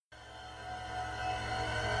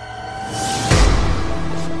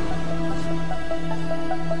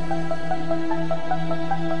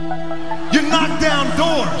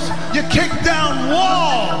You kick down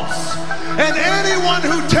walls. And anyone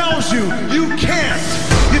who tells you you can't,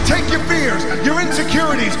 you take your fears, your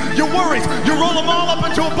insecurities, your worries, you roll them all up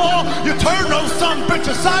into a ball, you turn those son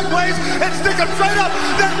bitches sideways and stick them straight up,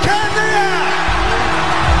 then candy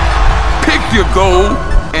ass! Pick your goal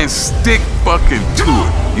and stick fucking to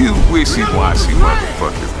it. You wishy-washy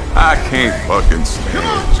motherfuckers. I can't fucking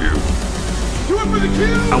stand you.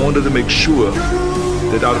 I wanted to make sure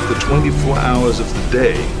that out of the 24 hours of the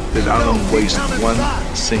day, that I don't waste one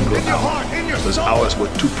single hour. Those hours were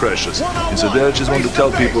too precious. And so there I just want to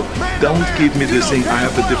tell people, don't give me this thing, I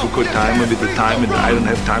have a difficult time with the time and I don't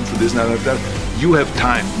have time for this and I don't have that. You have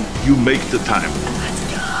time. You make the time.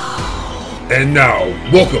 And now,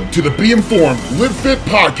 welcome to the Be Informed, Live Fit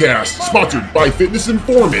podcast, sponsored by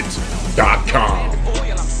FitnessInformant.com.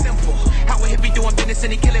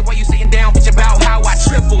 About how I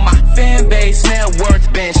triple my fan base, net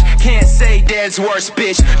worth bench. Can't say there's worse,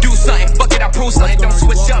 bitch. Do something, fuck it, I prove something. Don't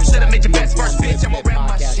switch up, should've made your best first, bitch. I'm around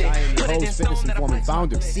my shit. I am your host, Fitness Informant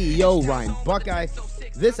founder, CEO Ryan Buckeye.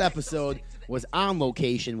 This episode was on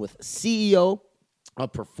location with CEO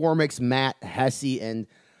of Performix, Matt Hesse. And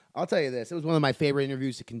I'll tell you this, it was one of my favorite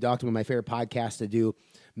interviews to conduct, one of my favorite podcasts to do.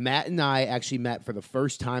 Matt and I actually met for the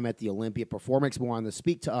first time at the Olympia. Performix wanted to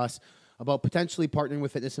speak to us about potentially partnering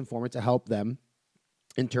with Fitness Informant to help them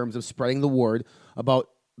in terms of spreading the word about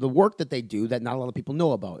the work that they do that not a lot of people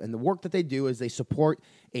know about. And the work that they do is they support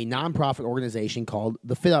a nonprofit organization called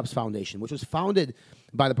the FitOps Foundation, which was founded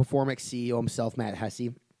by the Performix CEO himself, Matt Hesse.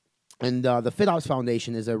 And the FitOps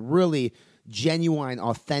Foundation is a really genuine,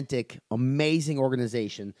 authentic, amazing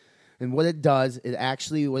organization. And what it does, it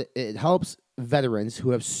helps veterans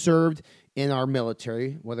who have served in our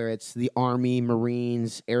military, whether it's the Army,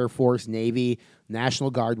 Marines, Air Force, Navy, National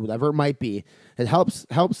Guard, whatever it might be. It helps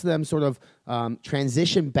them sort of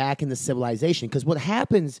transition back into civilization. Because what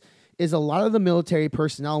happens is a lot of the military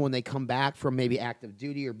personnel, when they come back from maybe active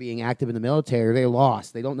duty or being active in the military, they're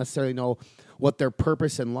lost. They don't necessarily know what their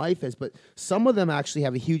purpose in life is, but some of them actually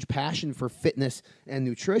have a huge passion for fitness and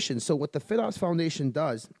nutrition. So what the FitOps Foundation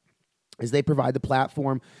does is they provide the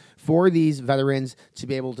platform for these veterans to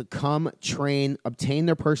be able to come, train, obtain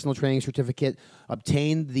their personal training certificate,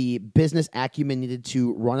 obtain the business acumen needed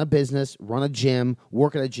to run a business, run a gym,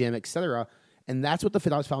 work at a gym, etc. And that's what the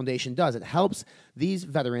FitOps Foundation does. It helps these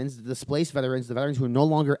veterans, the displaced veterans, the veterans who are no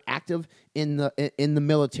longer active in the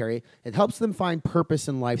military. It helps them find purpose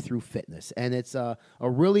in life through fitness. And it's a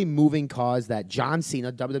really moving cause that John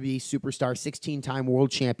Cena, WWE superstar, 16-time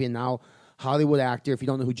world champion, now Hollywood actor, if you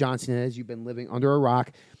don't know who John Cena is, you've been living under a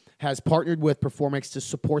rock, has partnered with Performix to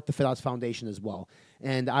support the FitOps Foundation as well.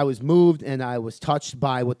 And I was moved and I was touched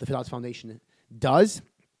by what the FitOps Foundation does.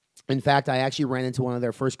 In fact, I actually ran into one of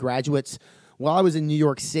their first graduates while I was in New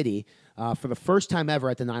York City for the first time ever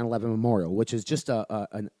at the 9/11 Memorial, which is just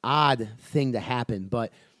an odd thing to happen.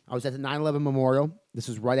 But I was at the 9/11 Memorial. This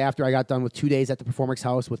was right after I got done with 2 days at the Performix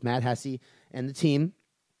house with Matt Hesse and the team,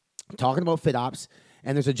 talking about FitOps.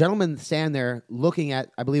 And there's a gentleman standing there looking at,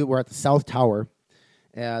 I believe we're at the South Tower,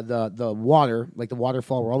 the water, like the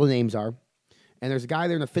waterfall where all the names are. And there's a guy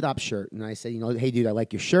there in a FitOps shirt. And I said, hey, dude, I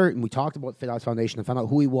like your shirt. And we talked about FitOps Foundation and found out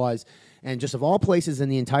who he was. And just of all places in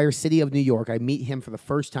the entire city of New York, I meet him for the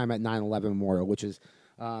first time at 9/11 Memorial, which is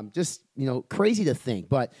just, crazy to think.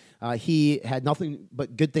 But he had nothing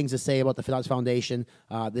but good things to say about the FitOps Foundation.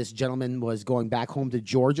 This gentleman was going back home to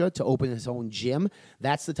Georgia to open his own gym.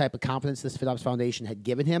 That's the type of confidence this FitOps Foundation had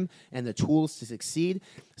given him and the tools to succeed.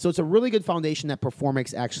 So it's a really good foundation that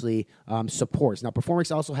Performix actually supports. Now,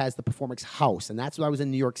 Performix also has the Performix House, and that's what I was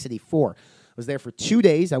in New York City for. I was there for 2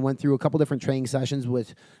 days. I went through a couple different training sessions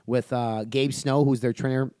with Gabe Snow, who's their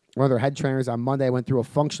trainer, one of their head trainers. On Monday, I went through a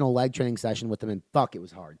functional leg training session with them, and fuck, it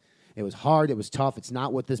was hard. It was hard. It was tough. It's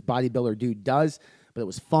not what this bodybuilder dude does, but it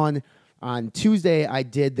was fun. On Tuesday, I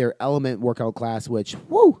did their element workout class, which,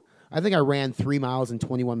 I think I ran 3 miles in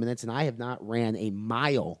 21 minutes, and I have not ran a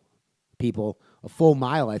mile, people, a full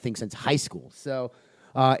mile, I think, since high school. So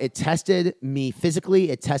it tested me physically.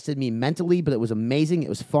 It tested me mentally, but it was amazing. It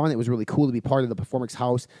was fun. It was really cool to be part of the Performix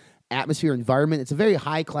House atmosphere environment. It's a very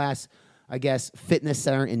high-class, fitness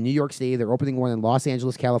center in New York City. They're opening one in Los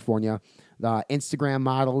Angeles, California. The Instagram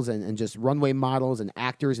models and just runway models and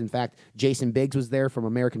actors. In fact, Jason Biggs was there from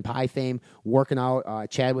American Pie fame, working out.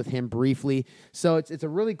 Chatted with him briefly. So it's a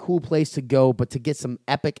really cool place to go, but to get some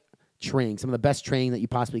epic training, some of the best training that you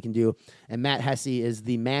possibly can do. And Matt Hesse is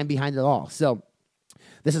the man behind it all. So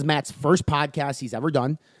this is Matt's first podcast he's ever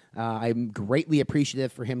done. I'm greatly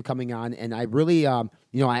appreciative for him coming on, and I really, I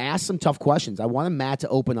asked some tough questions. I wanted Matt to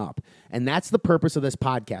open up, and that's the purpose of this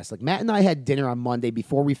podcast. Like, Matt and I had dinner on Monday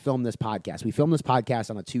before we filmed this podcast. We filmed this podcast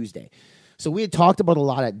on a Tuesday. So we had talked about a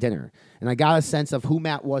lot at dinner, and I got a sense of who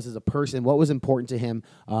Matt was as a person, what was important to him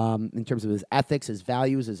in terms of his ethics, his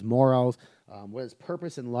values, his morals, what his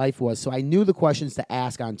purpose in life was. So I knew the questions to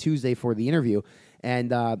ask on Tuesday for the interview.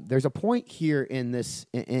 And there's a point here in this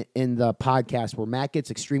in the podcast where Matt gets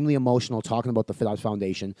extremely emotional talking about the FitOps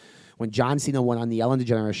Foundation when John Cena went on the Ellen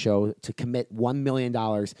DeGeneres show to commit $1 million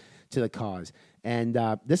to the cause. And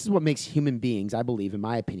this is what makes human beings, I believe, in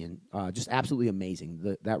my opinion, just absolutely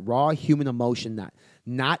amazing. That raw human emotion that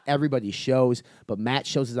not everybody shows, but Matt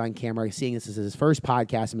shows it on camera. Seeing this as his first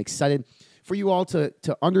podcast, I'm excited for you all to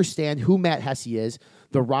understand who Matt Hesse is,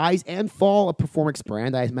 the rise and fall of Performix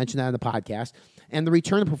brand. I mentioned that in the podcast. And the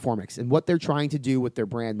return of Performix and what they're trying to do with their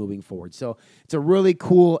brand moving forward. So it's a really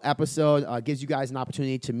cool episode. Gives you guys an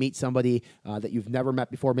opportunity to meet somebody that you've never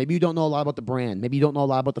met before. Maybe you don't know a lot about the brand. Maybe you don't know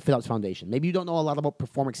a lot about the FitOps Foundation. Maybe you don't know a lot about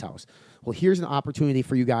Performix House. Well, here's an opportunity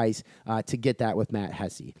for you guys to get that with Matt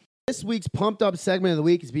Hesse. This week's Pumped Up segment of the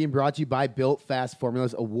week is being brought to you by Built Fast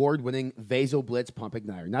Formula's award-winning VasoBlitz Pump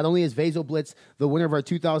Igniter. Not only is VasoBlitz the winner of our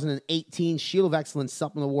 2018 Shield of Excellence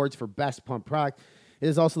Supplement Awards for Best Pump Product, it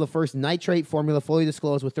is also the first nitrate formula fully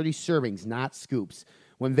disclosed with 30 servings, not scoops.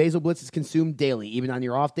 When VasoBlitz is consumed daily, even on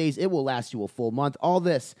your off days, it will last you a full month. All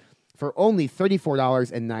this for only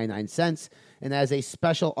 $34.99. And as a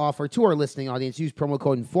special offer to our listening audience, use promo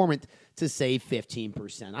code INFORMANT to save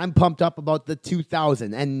 15%. I'm pumped up about the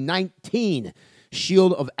 2019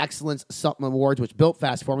 Shield of Excellence Supplement Awards, which Built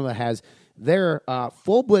Fast Formula has their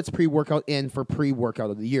full Blitz pre-workout in for pre-workout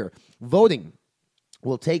of the year. Voting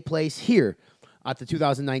will take place here at the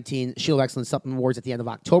 2019 Shield of Excellence Supplement Awards at the end of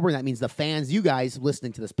October. And that means the fans, you guys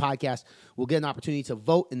listening to this podcast, will get an opportunity to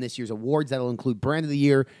vote in this year's awards. That'll include Brand of the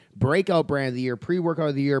Year, Breakout Brand of the Year, Pre-Workout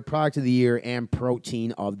of the Year, Product of the Year, and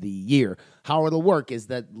Protein of the Year. How it'll work is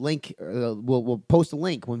that link, we'll post a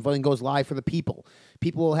link when voting goes live for the people.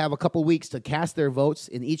 People will have a couple weeks to cast their votes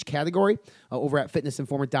in each category over at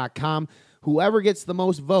fitnessinformant.com. Whoever gets the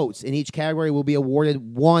most votes in each category will be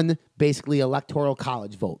awarded one, basically, electoral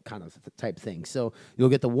college vote kind of type thing. So you'll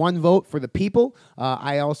get the one vote for the people.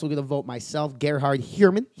 I also get a vote myself, Gerhard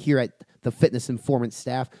Hierman, here at the Fitness Informant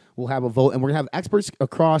staff. Will have a vote, and we're going to have experts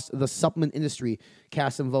across the supplement industry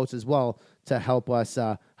cast some votes as well to help us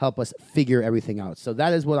figure everything out. So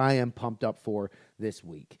that is what I am pumped up for this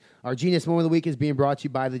week. Our Genius Moment of the Week is being brought to you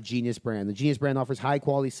by the Genius brand. The Genius brand offers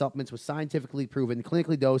high-quality supplements with scientifically proven,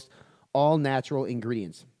 clinically dosed, all-natural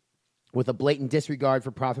ingredients. With a blatant disregard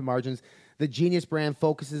for profit margins, the Genius brand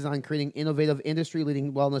focuses on creating innovative,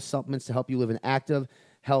 industry-leading wellness supplements to help you live an active,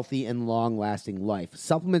 healthy, and long-lasting life.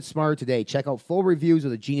 Supplement smarter today. Check out full reviews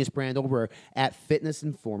of the Genius brand over at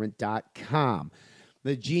fitnessinformant.com.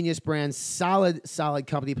 The Genius brand, solid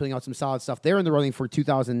company putting out some solid stuff. They're in the running for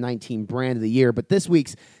 2019 Brand of the Year. But this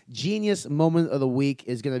week's Genius Moment of the Week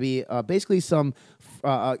is going to be basically some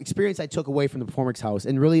experience I took away from the Performix House,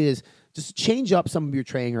 and really is just change up some of your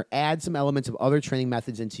training or add some elements of other training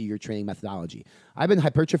methods into your training methodology. I've been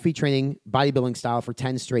hypertrophy training bodybuilding style for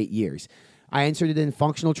 10 straight years. I inserted in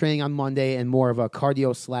functional training on Monday and more of a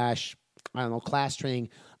cardio / class training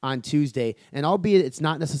on Tuesday. And albeit it's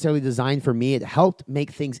not necessarily designed for me, it helped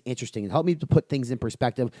make things interesting. It helped me to put things in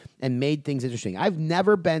perspective and made things interesting. I've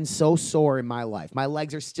never been so sore in my life. My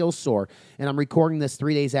legs are still sore, and I'm recording this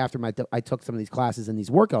 3 days after I took some of these classes and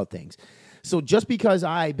these workout things. So just because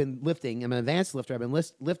I've been lifting, I'm an advanced lifter, I've been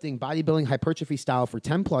lifting bodybuilding hypertrophy style for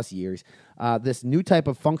 10 plus years, this new type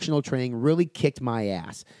of functional training really kicked my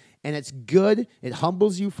ass. And it's good. It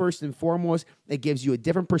humbles you first and foremost. It gives you a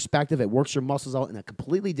different perspective. It works your muscles out in a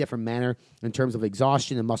completely different manner in terms of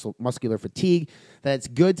exhaustion and muscular fatigue. That it's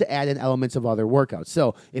good to add in elements of other workouts.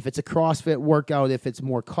 So if it's a CrossFit workout, if it's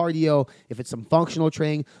more cardio, if it's some functional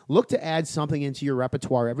training, look to add something into your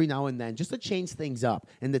repertoire every now and then just to change things up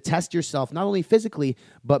and to test yourself not only physically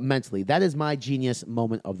but mentally. That is my Genius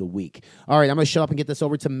Moment of the Week. All right, I'm going to shut up and get this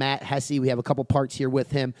over to Matt Hesse. We have a couple parts here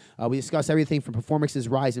with him. We discuss everything from Performix's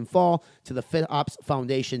rise and fall to the FitOps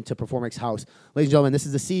Foundation to Performix House. Ladies and gentlemen, this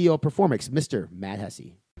is the CEO of Performix, Mr. Matt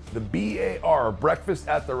Hesse. The BAR, Breakfast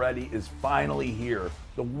at the Ready, is finally here.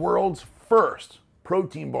 The world's first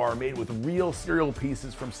protein bar made with real cereal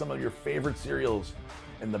pieces from some of your favorite cereals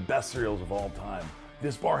and the best cereals of all time.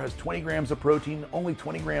 This bar has 20 grams of protein, only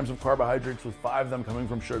 20 grams of carbohydrates, with 5 of them coming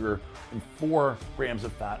from sugar, and 4 grams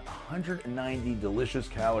of fat, 190 delicious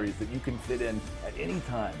calories that you can fit in at any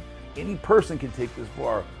time. Any person can take this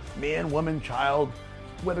bar, man, woman, child,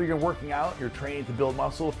 Whether you're working out, you're training to build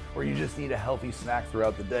muscle, or you just need a healthy snack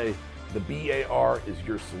throughout the day, the BAR is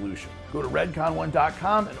your solution. Go to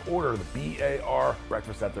redcon1.com and order the BAR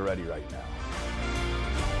Breakfast at the Ready right now.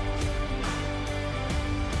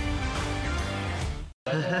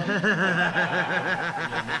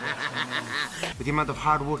 With the amount of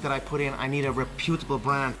hard work that I put in, I need a reputable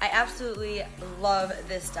brand. I absolutely love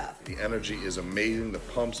this stuff. The energy is amazing. The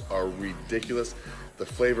pumps are ridiculous. The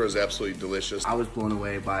flavor is absolutely delicious. I was blown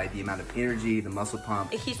away by the amount of energy, the muscle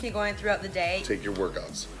pump. It keeps me going throughout the day. Take your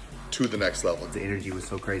workouts to the next level. The energy was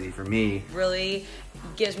so crazy for me. Really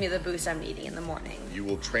gives me the boost I'm needing in the morning. You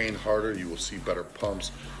will train harder, you will see better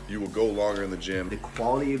pumps, you will go longer in the gym. The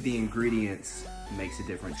quality of the ingredients makes a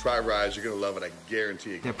difference. Try Rise, you're gonna love it, I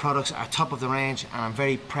guarantee it. Their products are top of the range, and I'm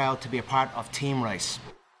very proud to be a part of Team Rice.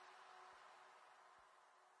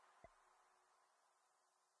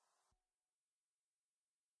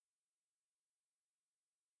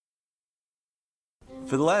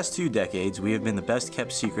 For the last 2 decades, we have been the best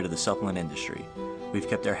kept secret of the supplement industry. We've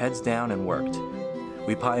kept our heads down and worked.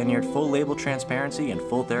 We pioneered full label transparency and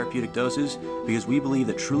full therapeutic doses because we believe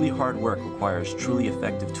that truly hard work requires truly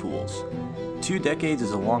effective tools. 2 decades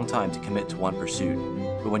is a long time to commit to one pursuit,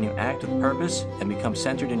 but when you act with purpose and become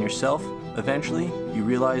centered in yourself, eventually you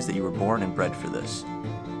realize that you were born and bred for this.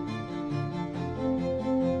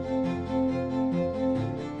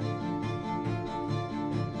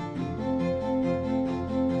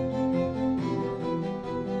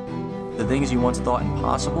 The things you once thought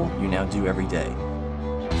impossible, you now do every day.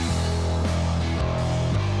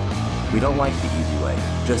 We don't like the easy way,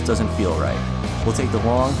 it just doesn't feel right. We'll take the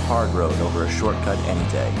long, hard road over a shortcut any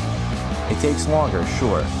day. It takes longer,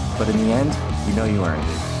 sure, but in the end, you know you earned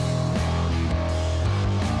it.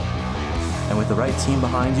 And with the right team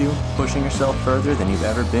behind you, pushing yourself further than you've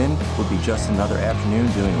ever been would be just another afternoon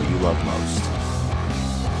doing what you love most.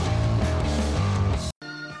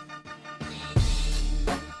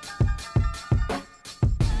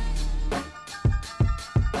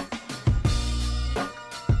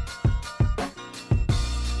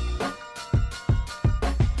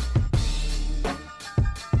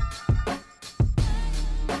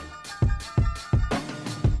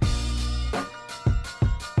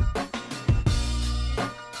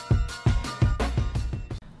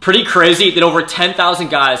 Pretty crazy that over 10,000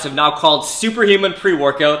 guys have now called Superhuman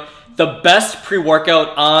pre-workout the best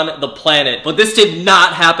pre-workout on the planet. But this did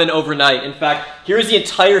not happen overnight. In fact, here's the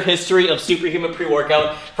entire history of Superhuman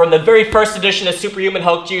pre-workout from the very first edition of Superhuman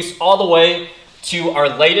Health Juice all the way to our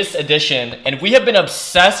latest edition. And we have been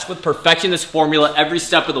obsessed with perfecting this formula every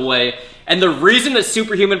step of the way. And the reason that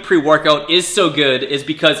Superhuman pre-workout is so good is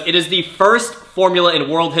because it is the first formula in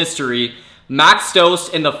world history max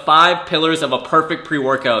dosed in the 5 pillars of a perfect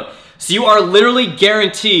pre-workout. So you are literally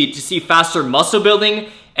guaranteed to see faster muscle building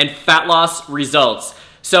and fat loss results.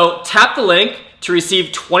 So tap the link to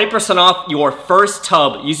receive 20% off your first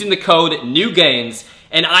tub using the code NEWGAINS.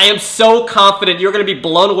 And I am so confident you're gonna be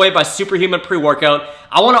blown away by Superhuman pre-workout.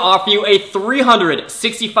 I wanna offer you a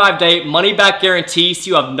 365-day money-back guarantee so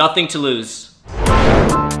you have nothing to lose.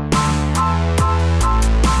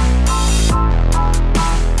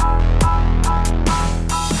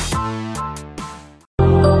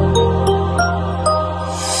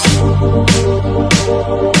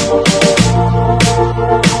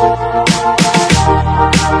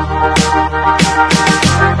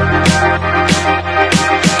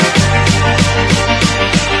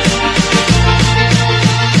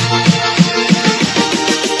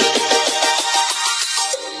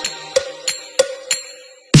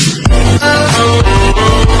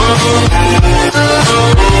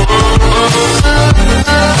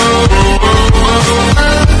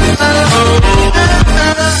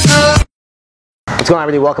 What's going on,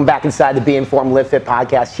 everybody? Welcome back inside the Be Informed Live Fit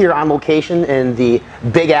podcast here on location in the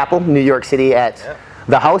Big Apple, New York City at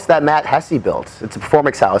the house that Matt Hesse built. It's a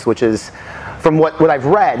Performix house, which is, from what I've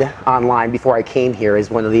read online before I came here, is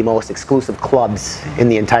one of the most exclusive clubs in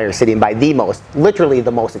the entire city. And by the most, literally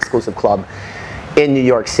the most exclusive club in New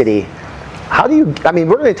York City. How do you, I mean,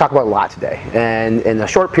 we're going to talk about a lot today and in a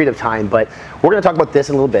short period of time, but we're going to talk about this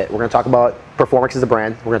in a little bit. We're going to talk about Performix as a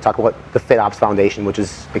brand. We're going to talk about the FitOps Foundation, which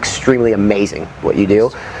is extremely amazing what you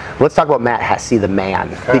do. Let's talk about Matt Hesse, the man,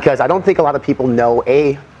 because I don't think a lot of people know,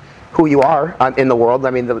 who you are in the world. I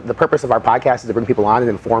mean, the purpose of our podcast is to bring people on and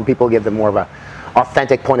inform people, give them more of a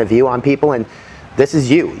authentic point of view on people, and this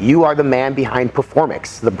is you. You are the man behind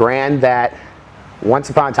Performix, the brand that once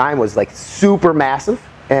upon a time was like super massive.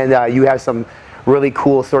 And you have some really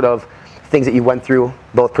cool sort of things that you went through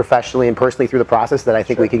both professionally and personally through the process that I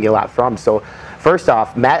think we can get a lot from. So first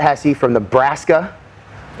off, Matt Hesse from Nebraska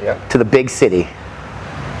to the big city.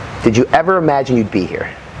 Did you ever imagine you'd be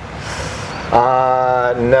here?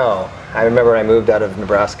 No. I remember when I moved out of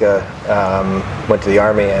Nebraska, went to the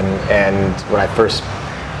Army, and when I first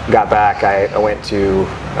got back, I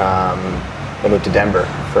moved to Denver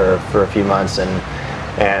for a few months,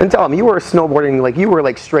 and tell them, you were snowboarding, like you were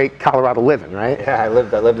like straight Colorado living, right? Yeah, I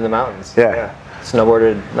lived in the mountains. Yeah.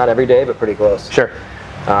 Snowboarded not every day, but pretty close. Sure.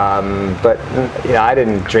 But I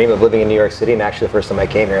didn't dream of living in New York City, and actually the first time I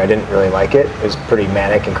came here, I didn't really like it. It was pretty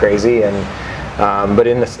manic and crazy, and but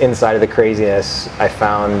inside of the craziness, I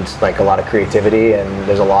found like a lot of creativity, and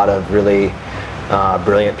there's a lot of really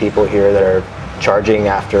brilliant people here that are charging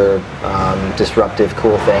after disruptive,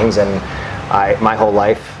 cool things. And my whole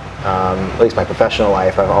life, at least my professional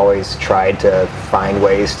life, I've always tried to find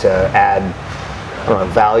ways to add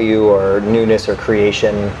value or newness or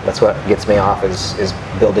creation. That's what gets me off is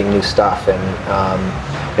building new stuff.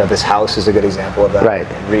 And this house is a good example of that. Right.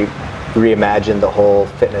 Reimagined the whole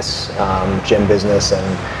fitness gym business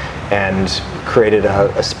and created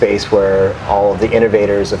a space where all of the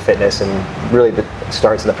innovators of fitness, and really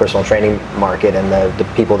starts in the personal training market and the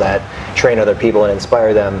people that train other people and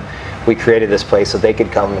inspire them. We created this place so they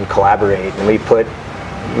could come and collaborate, and we put,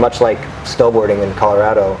 much like snowboarding in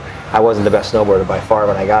Colorado, I wasn't the best snowboarder by far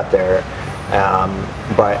when I got there,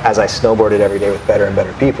 but as I snowboarded every day with better and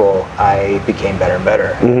better people, I became better and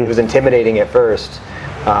better. It was intimidating at first,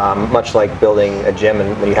 much like building a gym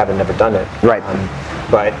when you haven't never done it. Right.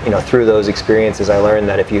 But through those experiences, I learned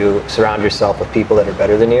that if you surround yourself with people that are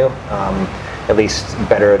better than you, at least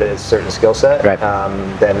better at a certain skill set, right.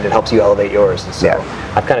 Then it helps you elevate yours. And so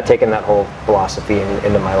I've kind of taken that whole philosophy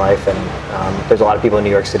into my life, and there's a lot of people in New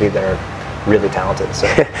York City that are really talented. So.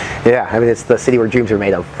 Yeah, I mean, it's the city where dreams are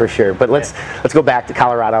made of, for sure. But let's go back to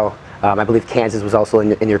Colorado. I believe Kansas was also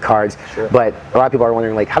in your cards. Sure. But a lot of people are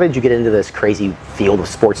wondering, like, how did you get into this crazy field of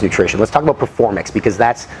sports nutrition? Let's talk about Performix, because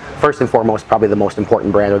that's first and foremost probably the most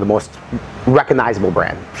important brand, or the most recognizable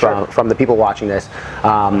brand from the people watching this.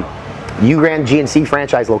 You ran GNC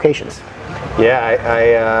franchise locations.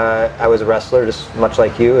 Yeah, I was a wrestler, just much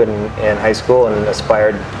like you, in high school, and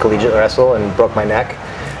aspired collegiate wrestle, and broke my neck.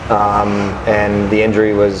 And the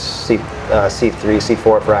injury was C3,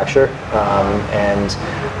 C4 fracture, and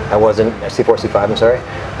I wasn't, C4, C5, I'm sorry,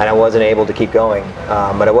 and I wasn't able to keep going,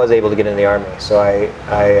 but I was able to get in the Army. So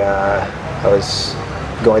I was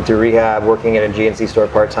going through rehab, working at a GNC store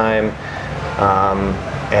part-time,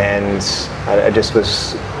 and I just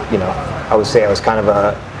was, I would say I was kind of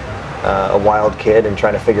a wild kid and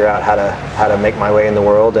trying to figure out how to make my way in the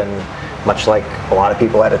world, and much like a lot of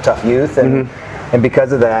people, had a tough youth, and and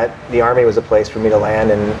because of that, the Army was a place for me to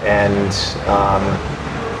land, and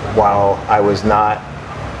while I was not,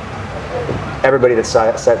 everybody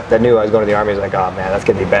that knew I was going to the Army was like, oh man, that's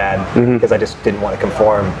going to be bad, because I just didn't want to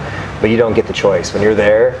conform. But you don't get the choice. When you're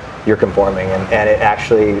there, you're conforming, and it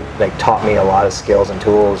actually taught me a lot of skills and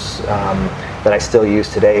tools that I still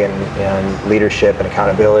use today in leadership and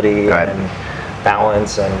accountability and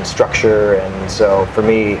balance and structure. And so for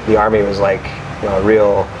me, the Army was like a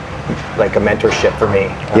real, like a mentorship for me.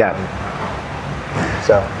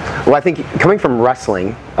 Well, I think coming from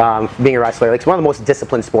wrestling, being a wrestler, it's one of the most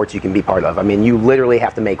disciplined sports you can be part of. I mean, you literally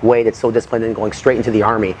have to make weight. It's so disciplined, and going straight into the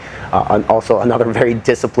Army, also another very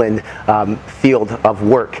disciplined field of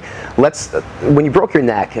work. When you broke your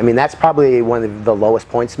neck, I mean, that's probably one of the lowest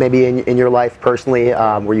points maybe in your life personally,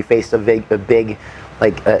 where you faced a big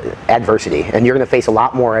adversity, and you're going to face a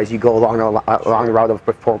lot more as you go along the route of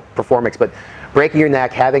Performix. But breaking your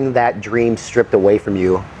neck, having that dream stripped away from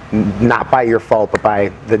you, not by your fault, but by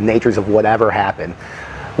the natures of whatever happened.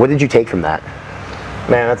 What did you take from that?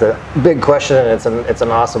 Man, that's a big question, and it's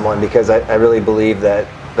an awesome one, because I really believe that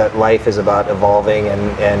life is about evolving,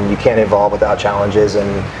 and you can't evolve without challenges. And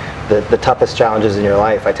the toughest challenges in your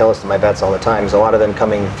life, I tell this to my vets all the time, is a lot of them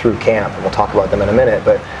coming through camp, and we'll talk about them in a minute,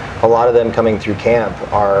 but a lot of them coming through camp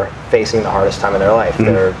are facing the hardest time in their life.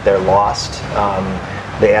 They're lost.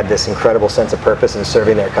 They had this incredible sense of purpose in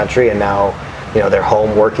serving their country, and now they're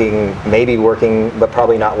home working, maybe working, but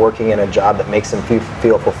probably not working in a job that makes them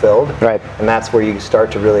feel fulfilled. Right. And that's where you start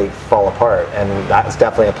to really fall apart. And that's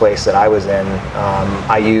definitely a place that I was in.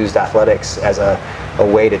 I used athletics as a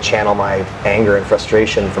way to channel my anger and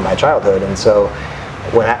frustration from my childhood. And so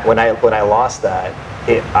when I lost that,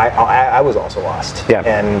 I was also lost. Yeah.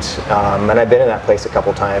 And I've been in that place a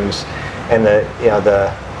couple times, and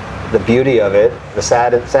the beauty of it, the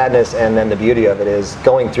sadness, and then the beauty of it is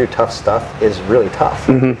going through tough stuff is really tough.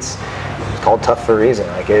 It's called tough for a reason.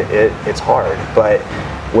 It's hard, but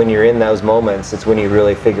when you're in those moments, it's when you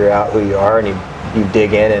really figure out who you are, and you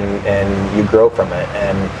dig in and you grow from it.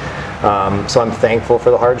 And so I'm thankful for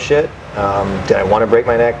the hard shit. Did I want to break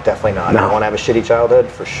my neck? Definitely not. No. Did I want to have a shitty childhood?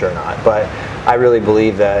 For sure not. But I really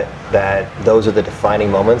believe that those are the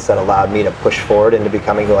defining moments that allowed me to push forward into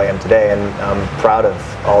becoming who I am today. And I'm proud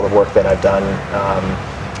of all the work that I've done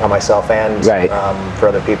on myself and for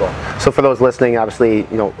other people. So for those listening, obviously,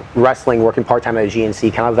 wrestling, working part-time at a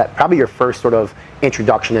GNC, kind of that probably your first sort of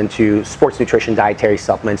introduction into sports nutrition, dietary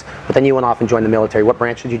supplements. But then you went off and joined the military. What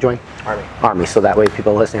branch did you join? Army. So that way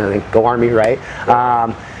people listening, I think, go Army, right?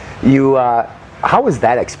 How was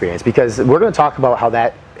that experience? Because we're going to talk about how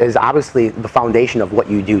that is obviously the foundation of what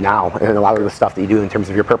you do now, and a lot of the stuff that you do in terms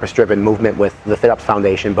of your purpose-driven movement with the FitUps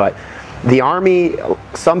Foundation. But the Army,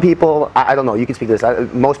 some people, I don't know, you can speak to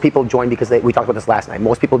this. Most people join because we talked about this last night.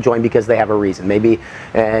 Most people join because they have a reason, maybe,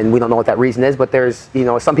 and we don't know what that reason is, but there's,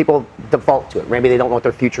 some people default to it. Maybe they don't know what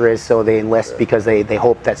their future is, so they enlist because they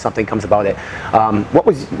hope that something comes about it. What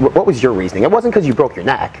was your reasoning? It wasn't because you broke your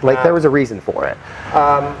neck. Like, there was a reason for it.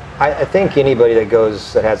 I think anybody that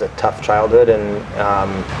has a tough childhood, and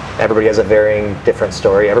everybody has a varying different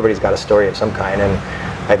story. Everybody's got a story of some kind, and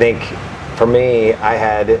I think for me, I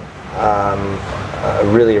had a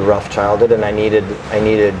really rough childhood, and I needed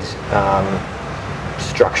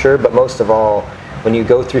structure. But most of all, when you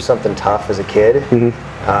go through something tough as a kid,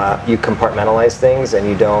 you compartmentalize things, and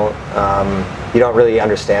you don't really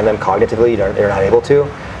understand them cognitively. You're not able to.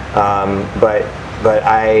 But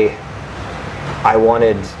I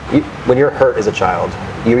wanted, when you're hurt as a child,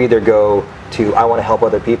 you either go to I want to help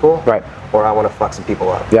other people, or I want to fuck some people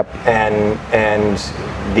up. And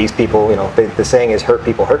these people, the saying is hurt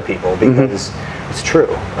people because it's true.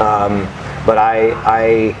 But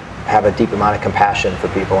I have a deep amount of compassion for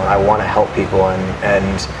people, and I want to help people,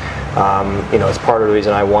 and it's part of the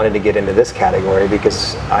reason I wanted to get into this category,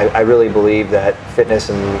 because I really believe that fitness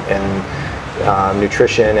and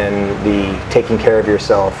nutrition and the taking care of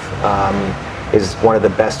yourself is one of the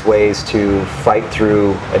best ways to fight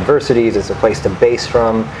through adversities. It's a place to base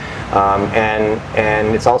from,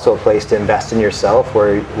 and it's also a place to invest in yourself,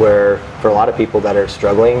 where for a lot of people that are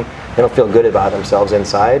struggling, they don't feel good about themselves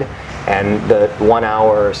inside, and the 1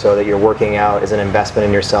 hour or so that you're working out is an investment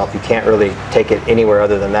in yourself. You can't really take it anywhere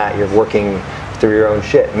other than that. You're working through your own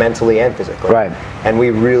shit, mentally and physically. And we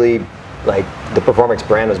really, the Performix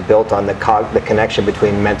brand was built on the connection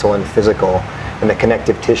between mental and physical, and the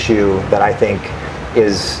connective tissue that I think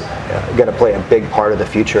is going to play a big part of the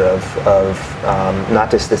future of not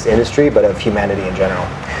just this industry, but of humanity in general.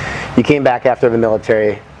 You came back after the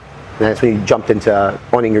military, and that's when you jumped into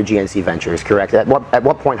owning your GNC ventures, correct? At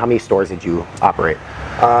what point, how many stores did you operate?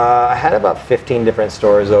 I had about 15 different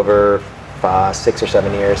stores over 6 or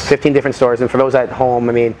 7 years. 15 different stores, and for those at home,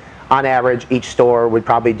 I mean, on average, each store would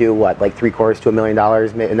probably do what, like $750,000 to $1 million,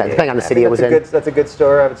 and depending on the city it was in. That's a good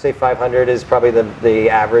store. I would say 500 is probably the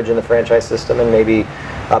average in the franchise system, and maybe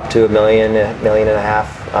up to $1 million, $1.5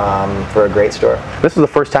 million for a great store. This was the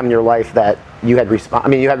first time in your life that you had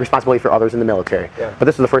you had responsibility for others in the military, but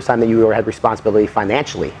this was the first time that you had responsibility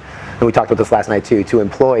financially. And we talked about this last night too, to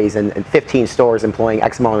employees and 15 stores employing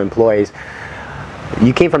X amount of employees.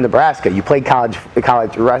 You came from Nebraska. You played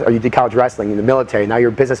you did college wrestling in the military. Now you're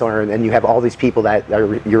a business owner, and you have all these people that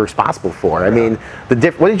you're responsible for. I mean,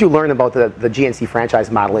 what did you learn about the GNC franchise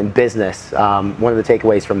model in business? One of the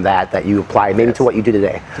takeaways from that you applied maybe to what you do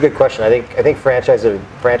today. It's a good question. I think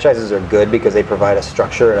franchises are good because they provide a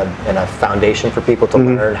structure and a foundation for people to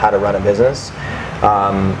learn how to run a business.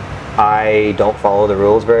 I don't follow the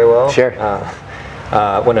rules very well. Sure.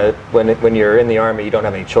 When you're in the Army, you don't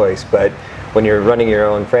have any choice, but when you're running your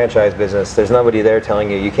own franchise business, there's nobody there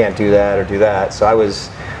telling you can't do that or do that. So I was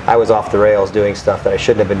off the rails doing stuff that I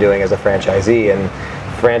shouldn't have been doing as a franchisee. And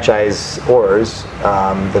franchisors,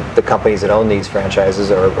 the companies that own these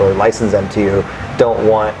franchises or license them to you, don't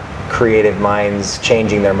want creative minds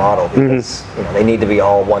changing their model because they need to be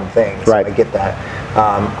all one thing. So I get that.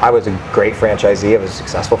 I was a great franchisee. I was a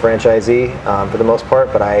successful franchisee for the most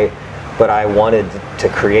part, but I wanted to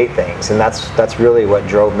create things, and that's really what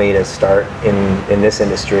drove me to start in this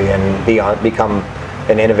industry and become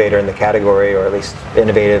an innovator in the category, or at least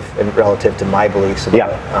innovative relative to my beliefs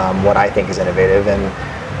about what I think is innovative. And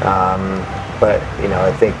but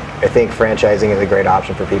I think franchising is a great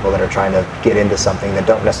option for people that are trying to get into something that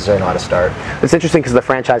don't necessarily know how to start. It's interesting because the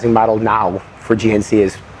franchising model now for GNC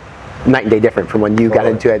is night and day different from when you got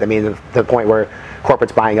into it. I mean, the point where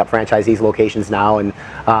corporate's buying up franchisees' locations now, and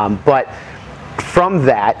but from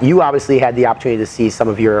that, you obviously had the opportunity to see some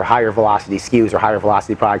of your higher velocity SKUs or higher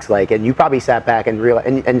velocity products, and you probably sat back and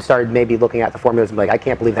and started maybe looking at the formulas and be like, I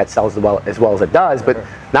can't believe that sells as well as it does. But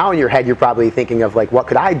now in your head, you're probably thinking of what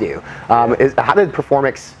could I do? How did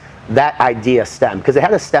Performix that idea stem? Because it had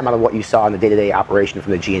to stem out of what you saw in the day-to-day operation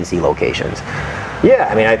from the GNC locations. Yeah,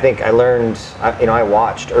 I mean, I think I learned, I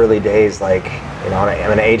watched early days, like, I'm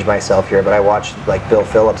going to age myself here, but I watched like Bill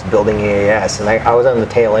Phillips building EAS, and I was on the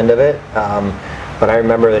tail end of it. But I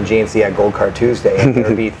remember when GNC had Gold Card Tuesday, and there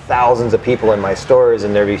would be thousands of people in my stores,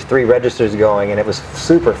 and there'd be 3 registers going, and it was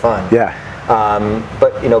super fun. Yeah.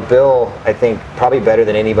 But Bill, I think probably better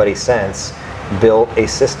than anybody since, built a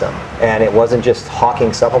system, and it wasn't just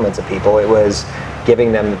hawking supplements at people. It was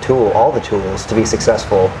giving them all the tools to be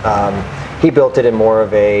successful. He built it in more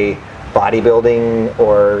of a bodybuilding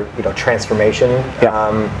or transformation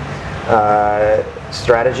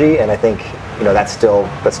strategy, and I think that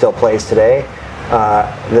still plays today.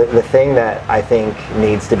 The thing that I think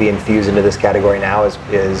needs to be infused into this category now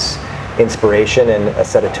is inspiration and a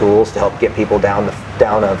set of tools to help get people down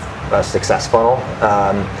a success funnel,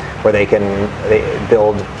 where they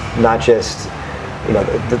build not just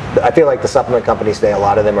I feel like the supplement companies today, a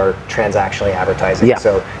lot of them are transactionally advertising. Yeah.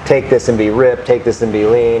 So take this and be ripped, take this and be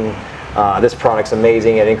lean. This product's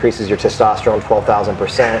amazing. It increases your testosterone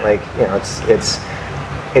 12,000%. Like,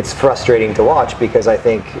 it's frustrating to watch, because I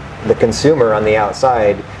think the consumer on the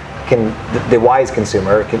outside the wise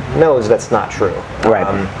consumer knows that's not true. Right.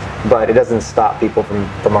 But it doesn't stop people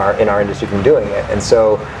in our industry from doing it. And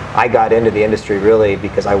so I got into the industry really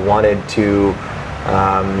because I wanted to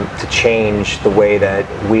change the way that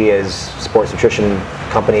we as sports nutrition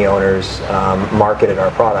company owners marketed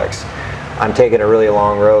our products. I'm taking a really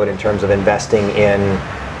long road in terms of investing in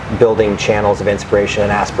building channels of inspiration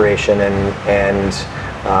and aspiration, and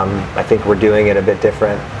I think we're doing it a bit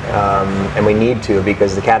different, and we need to,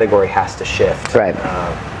 because the category has to shift. Right.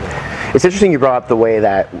 It's interesting you brought up the way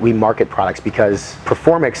that we market products, because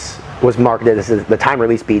Performix was marketed as the time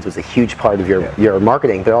release beads was a huge part of your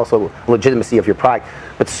marketing, but also legitimacy of your product.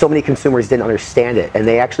 But so many consumers didn't understand it, and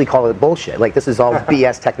they actually call it bullshit. Like, this is all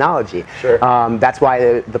BS technology. Sure. That's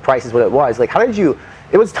why the price is what it was. Like, how did you?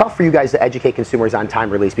 It was tough for you guys to educate consumers on time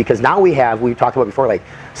release, because now we talked about before, like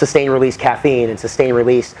sustained release caffeine and sustained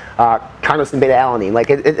release carnosine beta-alanine. Like,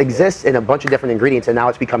 it exists in a bunch of different ingredients, and now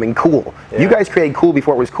it's becoming cool. Yeah. You guys created cool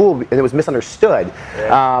before it was cool, and it was misunderstood.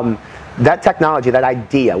 Yeah. That technology, that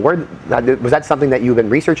idea, was that something that you've been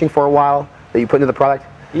researching for a while, that you put into the product?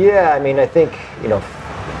 Yeah, I mean, I think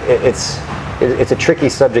it's a tricky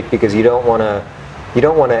subject, because you don't want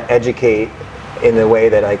to educate in the way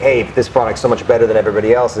that, like, hey, this product's so much better than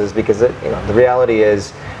everybody else's, because the reality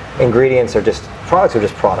is products are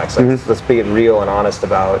just products. Like, let's be real and honest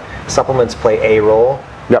about supplements. Play a role,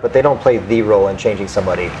 but they don't play the role in changing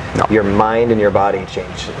somebody. No. Your mind and your body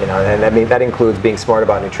change, and I mean that includes being smart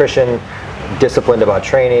about nutrition, disciplined about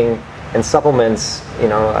training, and supplements.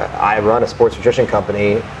 I run a sports nutrition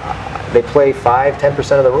company. They play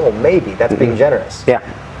 5-10% of the role, maybe. That's being generous. Yeah.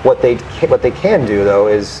 What they can do, though,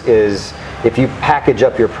 is if you package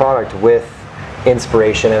up your product with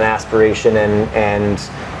inspiration and aspiration, and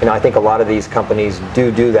I think a lot of these companies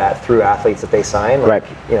do that through athletes that they sign. Like,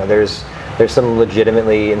 right. There's some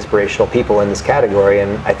legitimately inspirational people in this category,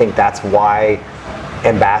 and I think that's why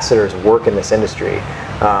ambassadors work in this industry,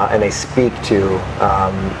 and they speak to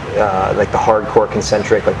like the hardcore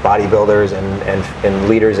concentric, like bodybuilders and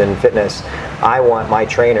leaders in fitness. I want my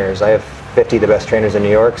trainers. I have 50 of the best trainers in New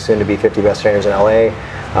York, soon to be 50 best trainers in LA,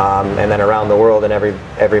 and then around the world in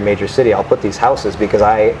every major city. I'll put these houses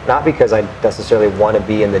not because I necessarily want to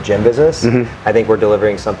be in the gym business. I think we're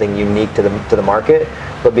delivering something unique to the market,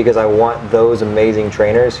 but because I want those amazing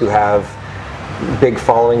trainers who have big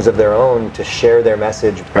followings of their own to share their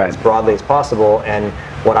message as broadly as possible. And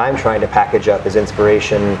what I'm trying to package up is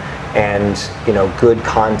inspiration and good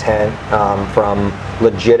content from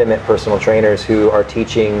legitimate personal trainers who are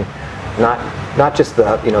teaching not just the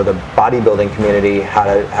bodybuilding community how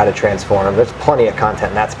to transform. There's plenty of content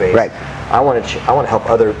in that space. Right. I want to help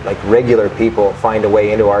other regular people find a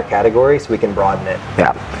way into our category so we can broaden it.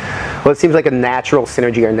 Yeah. Well, it seems like a natural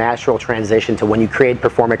synergy or natural transition to when you create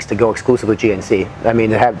Performix to go exclusive with GNC. I mean,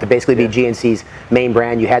 to basically be GNC's main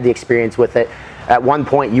brand. You had the experience with it. At one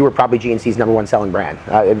point, you were probably GNC's #1 selling brand.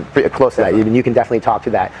 Close to that. You can definitely talk to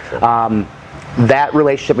that. Sure. That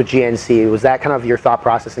relationship with GNC, was that kind of your thought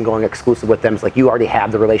process in going exclusive with them? It's like you already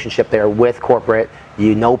have the relationship there with corporate,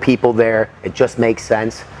 you know people there, it just makes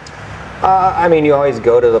sense? I mean, you always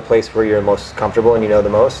go to the place where you're most comfortable and you know the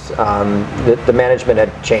most. The management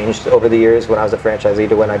had changed over the years when I was a franchisee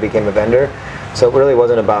to when I became a vendor. So it really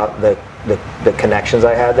wasn't about the connections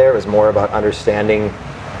I had there, it was more about understanding.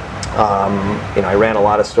 I ran a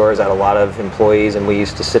lot of stores, I had a lot of employees, and we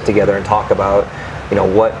used to sit together and talk about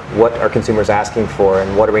what are consumers asking for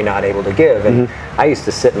and what are we not able to give. And I used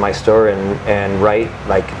to sit in my store and write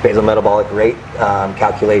like basal metabolic rate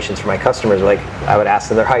calculations for my customers. Like I would ask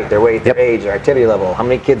them their height, their weight, their age, their activity level, how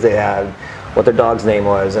many kids they had, what their dog's name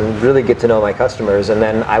was, and really get to know my customers. And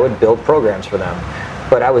then I would build programs for them.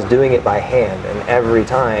 But I was doing it by hand, and every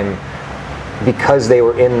time, because they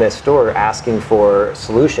were in this store asking for a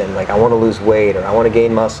solution, like I want to lose weight or I want to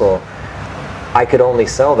gain muscle, I could only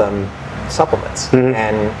sell them supplements.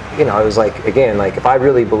 And I was like, again, like if I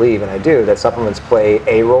really believe, and I do, that supplements play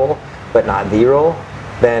a role but not the role,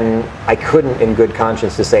 then I couldn't in good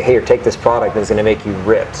conscience just say, hey, here, take this product and it's going to make you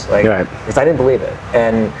ripped, like, because I didn't believe it.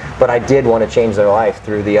 But I did want to change their life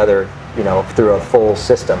through the other, through a full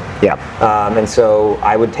system. And so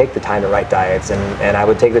I would take the time to write diets, and I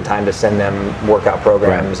would take the time to send them workout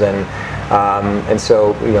programs. And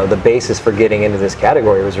so the basis for getting into this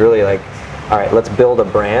category was really like, all right, let's build a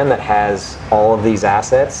brand that has all of these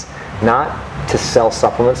assets, not to sell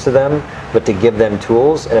supplements to them, but to give them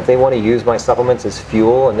tools. And if they want to use my supplements as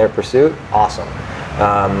fuel in their pursuit, awesome.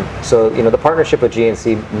 So the partnership with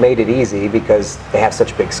GNC made it easy because they have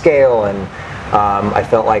such big scale, and I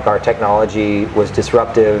felt like our technology was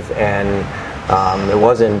disruptive, and it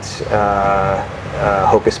wasn't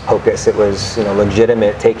hocus pocus. It was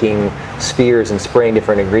legitimate, taking spheres and spraying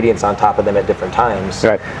different ingredients on top of them at different times.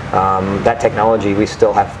 That technology we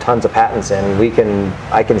still have tons of patents in.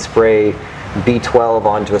 I can spray B12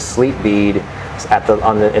 onto a sleep bead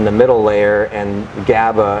in the middle layer, and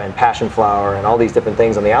GABA and passion flower and all these different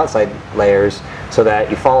things on the outside layers, so that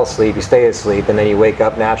you fall asleep, you stay asleep, and then you wake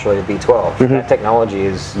up naturally to B12. That technology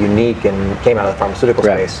is unique and came out of the pharmaceutical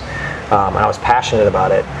space, and I was passionate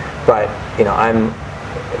about it. But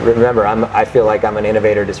I feel like I'm an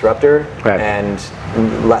innovator disruptor and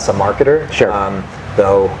less a marketer.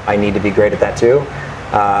 Though I need to be great at that too.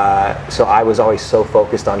 So I was always so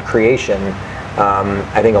focused on creation.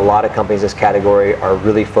 I think a lot of companies in this category are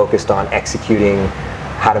really focused on executing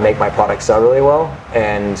how to make my product sell really well.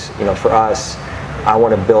 And for us, I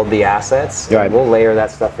want to build the assets. We'll layer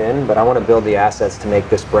that stuff in, but I want to build the assets to make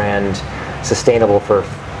this brand sustainable for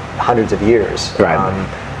hundreds of years.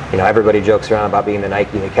 Everybody jokes around about being the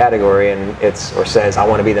Nike of the category, and or says, I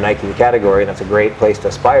want to be the Nike of the category, and that's a great place to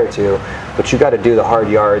aspire to, but you got to do the hard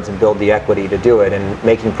yards and build the equity to do it. And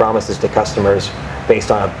making promises to customers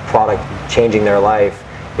based on a product changing their life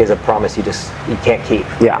is a promise you can't keep.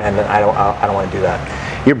 And I don't want to do that.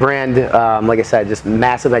 Your brand, like I said, just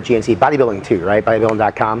massive at GNC. Bodybuilding too, right?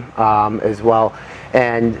 Bodybuilding.com as well.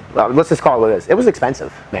 And let's just call it what it is. It was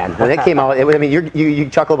expensive, man. When it came out, you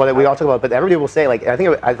chuckle about it. We all talk about it, but everybody will say, like,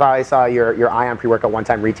 I thought I saw your Ion pre-workout one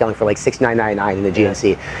time retailing for like $69.99 in the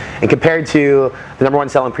GNC, and compared to the #1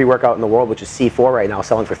 selling pre-workout in the world, which is C4 right now,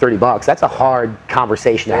 selling for $30, that's a hard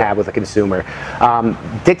conversation to have with a consumer.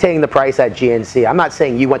 Dictating the price at GNC. I'm not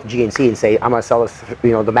saying you went to GNC and say, I'm going to sell this,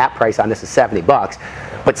 the MAP price on this is $70,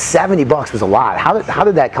 but $70 was a lot. How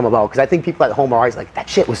did that come about? Because I think people at home are always like, that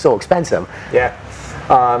shit was so expensive.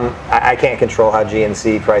 I can't control how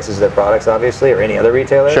GNC prices their products, obviously, or any other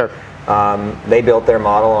retailer. They built their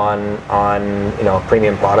model on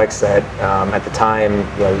premium products that at the time,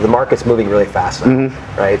 the market's moving really fast now,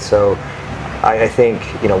 right? So I think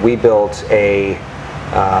we built a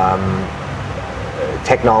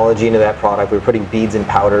technology into that product. We were putting beads and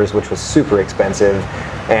powders, which was super expensive.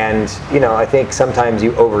 And I think sometimes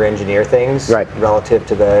you over-engineer things relative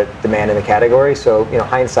to the demand in the category. So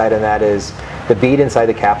hindsight on that is the bead inside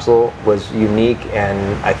the capsule was unique and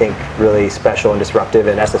I think really special and disruptive.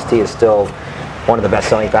 And SST is still one of the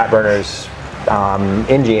best-selling fat burners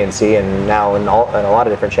in GNC and now in a lot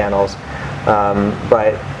of different channels.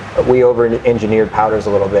 But we over-engineered powders a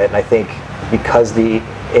little bit, and I think because the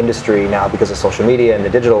industry now, because of social media and the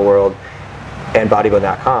digital world and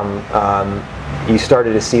bodybuilding.com, you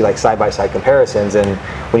started to see like side-by-side comparisons. And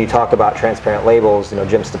when you talk about transparent labels,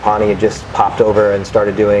 Jim Stoppani had just popped over and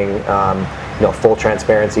started doing full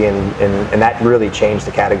transparency, and that really changed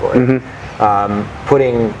the category.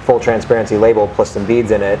 Putting full transparency label plus some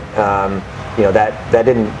beads in it,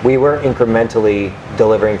 we were incrementally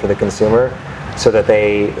delivering for the consumer, so that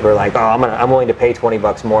they were like, oh, I'm willing to pay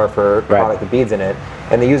 $20 more for a product with beads in it.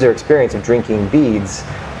 And the user experience of drinking beads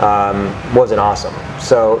wasn't awesome.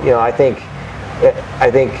 So I think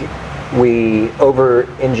we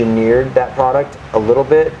over-engineered that product a little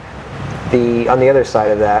bit. On the other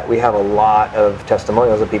side of that, we have a lot of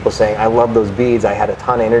testimonials of people saying, I love those beads. I had a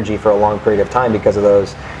ton of energy for a long period of time because of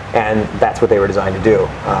those. And that's what they were designed to do.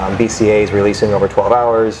 BCA is releasing over 12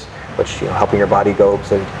 hours, which helping your body go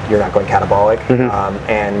so you're not going catabolic,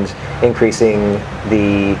 and increasing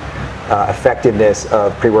the effectiveness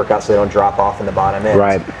of pre-workouts so they don't drop off in the bottom end.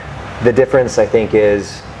 Right. The difference, I think,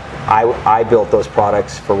 is I built those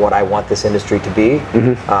products for what I want this industry to be,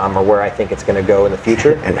 or where I think it's going to go in the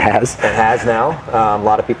future. It has. It has now. A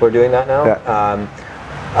lot of people are doing that now.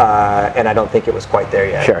 Yeah. And I don't think it was quite there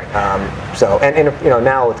yet. Sure. So, you know,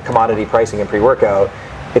 now with commodity pricing and pre-workout,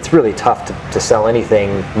 it's really tough to sell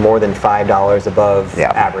anything more than $5 above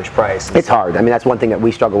average price. It's hard. I mean, that's one thing that we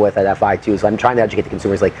struggle with at FI too. So I'm trying to educate the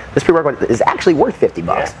consumers. Like, this pre-workout is actually worth $50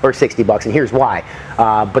 or $60, and here's why.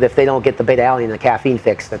 But if they don't get the beta-alanine and the caffeine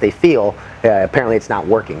fix that they feel, apparently it's not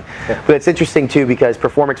working. Yeah. But it's interesting too because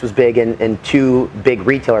Performix was big in two big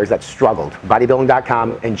retailers that struggled: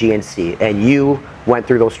 Bodybuilding.com and GNC, and you went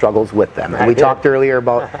through those struggles with them. And we talked earlier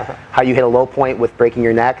about how you hit a low point with breaking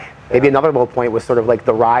your neck. Maybe another low point was sort of like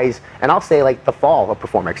the rise, and I'll say like the fall of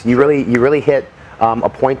Performix. You really hit a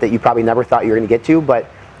point that you probably never thought you were going to get to, but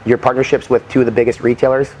your partnerships with two of the biggest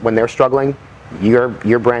retailers, when they're struggling, your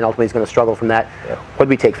brand ultimately is going to struggle from that. Yeah. What did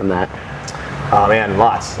we take from that? Oh man,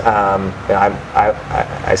 lots. You know,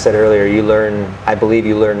 I said earlier, I believe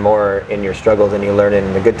you learn more in your struggles than you learn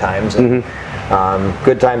in the good times. And,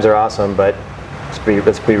 good times are awesome, but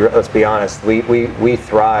let's be honest. We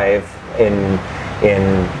thrive in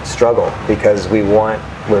struggle because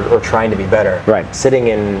we're trying to be better. Right. Sitting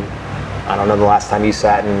in, I don't know the last time you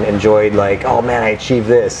sat and enjoyed like, oh man, I achieved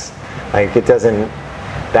this. Like, it doesn't,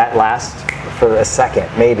 that lasts for a second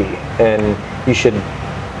maybe, and you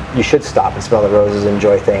should stop and smell the roses and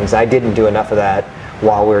enjoy things. I didn't do enough of that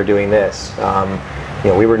while we were doing this. You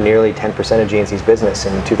know, we were nearly 10% of GNC's business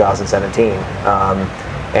in 2017.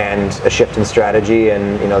 And a shift in strategy,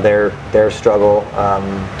 and you know their struggle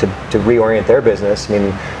to reorient their business. I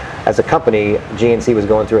mean, as a company, GNC was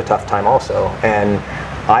going through a tough time also, and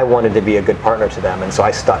I wanted to be a good partner to them, and so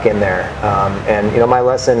I stuck in there. And you know, my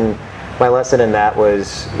lesson in that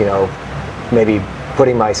was, you know, maybe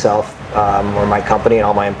putting myself or my company and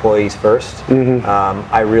all my employees first.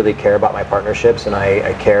 I really care about my partnerships, and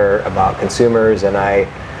I care about consumers, and I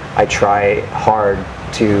try hard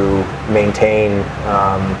to maintain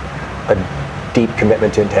a deep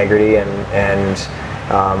commitment to integrity, and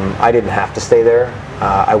I didn't have to stay there.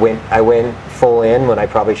 I went full in when I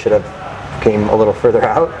probably should have came a little further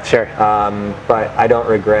out. Sure. But I don't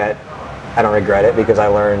regret it because I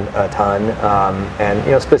learned a ton, and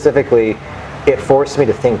you know, specifically, it forced me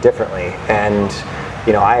to think differently. And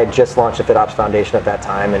you know, I had just launched the FitOps Foundation at that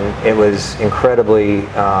time, and it was incredibly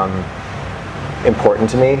important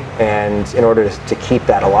to me, and in order to keep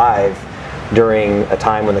that alive during a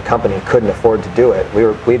time when the company couldn't afford to do it,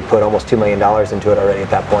 we'd put almost $2 million into it already at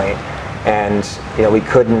that point, and you know,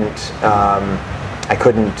 I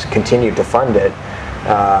couldn't continue to fund it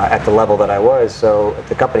at the level that I was, so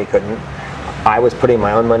the company couldn't. I was putting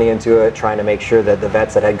my own money into it, trying to make sure that the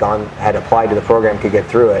vets that had applied to the program could get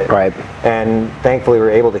through it. Right. And thankfully we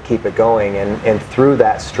were able to keep it going. And through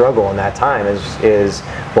that struggle and that time is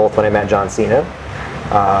both when I met John Cena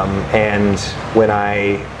and when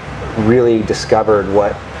I really discovered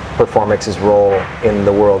what Performix's role in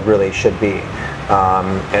the world really should be.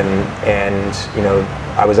 And you know,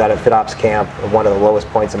 I was at a FitOps camp, one of the lowest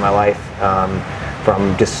points in my life,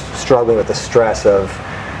 from just struggling with the stress of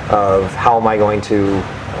how am I going to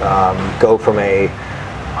go from a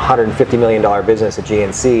 $150 million business at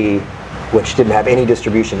GNC, which didn't have any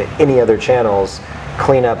distribution to any other channels,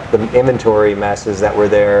 clean up the inventory messes that were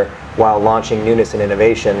there while launching newness and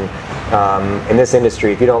innovation. In this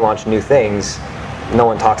industry, if you don't launch new things, no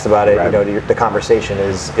one talks about it. Right. You know, the conversation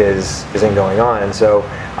isn't going on, and so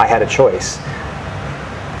I had a choice: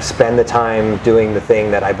 spend the time doing the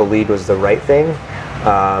thing that I believed was the right thing,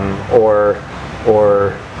 or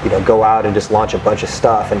you know, go out and just launch a bunch of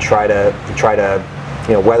stuff and try to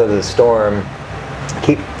you know, weather the storm,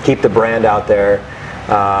 keep the brand out there.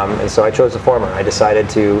 And so I chose the former. I decided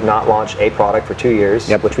to not launch a product for 2 years,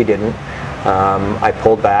 which we didn't. I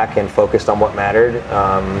pulled back and focused on what mattered.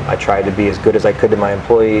 I tried to be as good as I could to my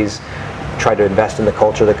employees, tried to invest in the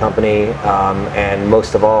culture of the company, and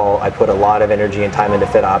most of all, I put a lot of energy and time into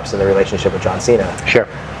FitOps and the relationship with John Cena. Sure.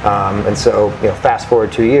 And so, you know, fast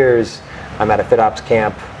forward 2 years, I'm at a FitOps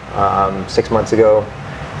camp 6 months ago.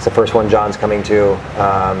 It's the first one John's coming to,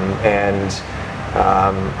 and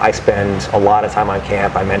I spend a lot of time on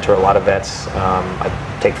camp. I mentor a lot of vets.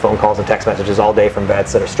 I take phone calls and text messages all day from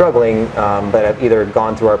vets that are struggling, that have either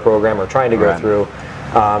gone through our program or trying to go through,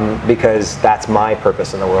 because that's my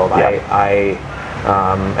purpose in the world.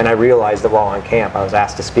 And I realized that while on camp, I was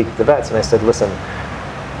asked to speak to the vets, and I said, listen,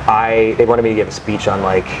 they wanted me to give a speech on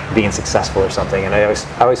like being successful or something, and I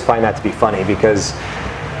always find that to be funny, because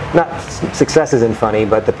success isn't funny,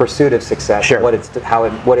 but the pursuit of success, what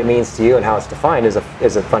it means to you and how it's defined is a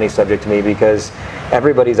funny subject to me, because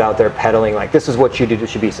everybody's out there peddling like, this is what you do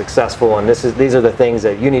to be successful, and these are the things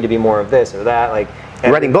that you need to be more of this or that. Like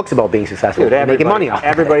writing books about being successful, making money off.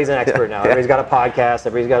 Everybody's an expert now. Everybody's got a podcast.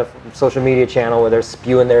 Everybody's got a social media channel where they're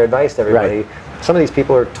spewing their advice to everybody. Some of these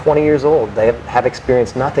people are 20 years old. They have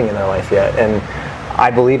experienced nothing in their life yet, and I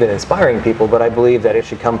believe in inspiring people, but I believe that it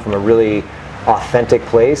should come from a really authentic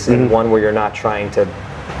place and one where you're not trying to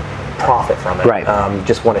profit from it.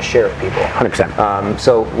 Just want to share it with people. 100%.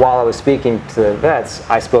 So while I was speaking to the vets,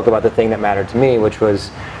 I spoke about the thing that mattered to me, which was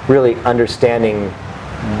really understanding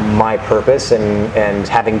my purpose, and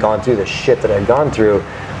having gone through the shit that I've gone through,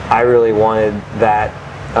 I really wanted that.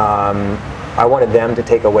 I wanted them to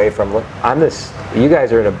take away from, look, you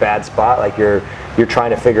guys are in a bad spot. Like you're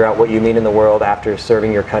trying to figure out what you mean in the world after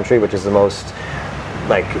serving your country, which is the most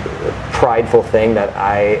like prideful thing that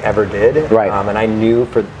I ever did. And I knew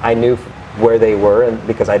where they were, and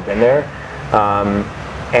because I'd been there,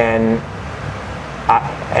 and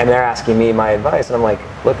they're asking me my advice, and I'm like,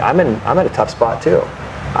 look, I'm at a tough spot too.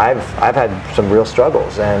 I've had some real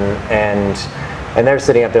struggles, and they're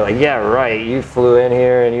sitting up there like, yeah, right, you flew in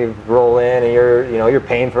here and you roll in and you're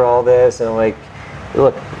paying for all this, and I'm like,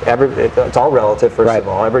 look, it's all relative. First of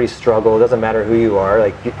all, everybody's struggle. It doesn't matter who you are.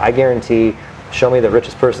 Like, I guarantee, show me the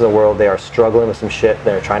richest person in the world, they are struggling with some shit.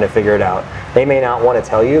 They're trying to figure it out. They may not want to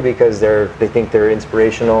tell you because they think they're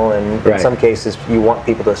inspirational, and in some cases you want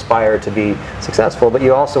people to aspire to be successful, but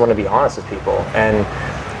you also want to be honest with people. And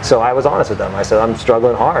so I was honest with them. I said, I'm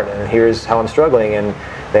struggling hard, and here's how I'm struggling. And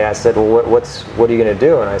they said, well, what are you going to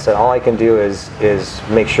do? And I said, all I can do is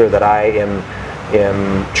make sure that I am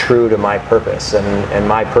true to my purpose, and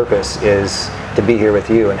my purpose is to be here with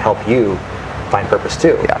you and help you find purpose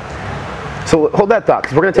too. So hold that thought,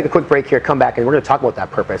 because we're going to take a quick break here, come back, and we're going to talk about that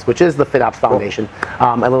purpose, which is the FitOps Foundation,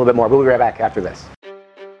 a little bit more. We'll be right back after this.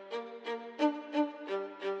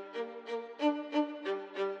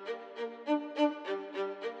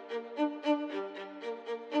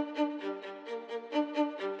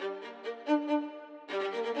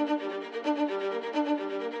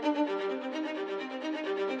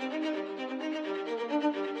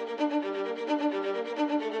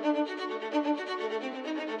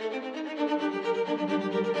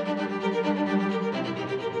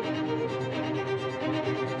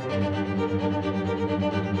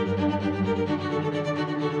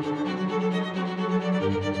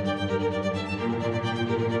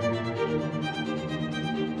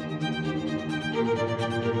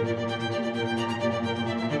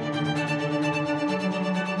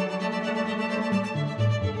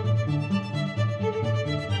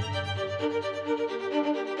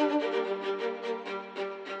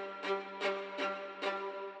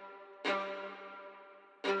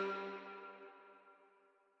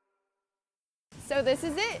 So this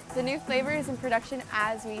is it. The new flavor is in production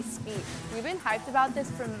as we speak. We've been hyped about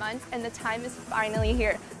this for months, and the time is finally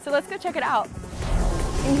here. So let's go check it out.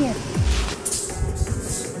 In here.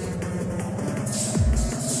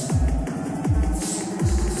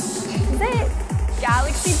 This is it.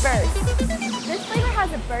 Galaxy Burst. This flavor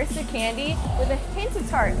has a burst of candy with a hint of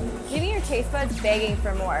tart, leaving your taste buds begging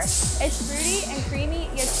for more. It's fruity and creamy,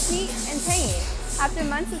 yet sweet and tangy. After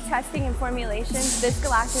months of testing and formulation, this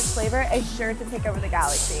galactic flavor is sure to take over the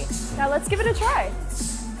galaxy. Now let's give it a try.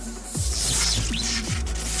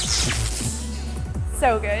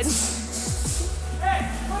 So good. Hey,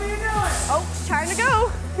 what are you doing? Oh, time to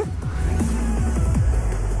go.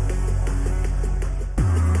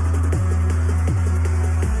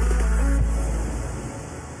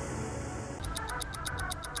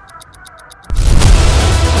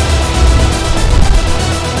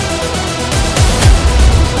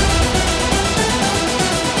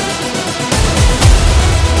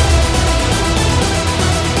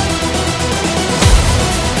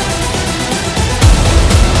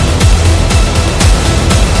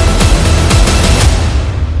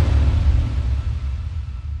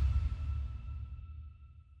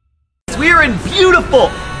 We're in beautiful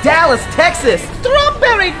Dallas, Texas.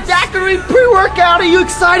 Strawberry daiquiri pre-workout. Are you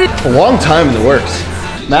excited? A long time in the works.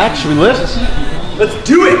 Max, should we lift? Let's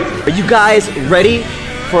do it. Are you guys ready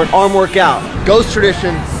for an arm workout? Ghost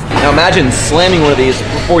tradition. Now imagine slamming one of these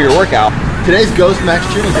before your workout. Today's Ghost Max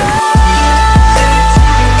Training Day.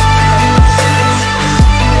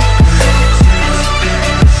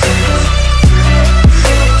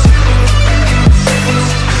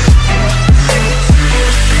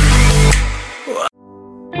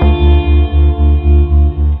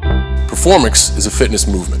 Performix is a fitness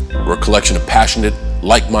movement. We're a collection of passionate,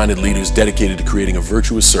 like-minded leaders dedicated to creating a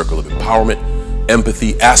virtuous circle of empowerment,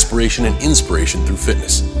 empathy, aspiration, and inspiration through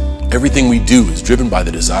fitness. Everything we do is driven by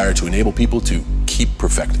the desire to enable people to keep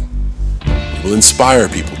perfecting. We will inspire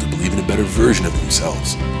people to believe in a better version of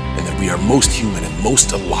themselves, and that we are most human and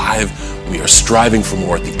most alive. We are striving for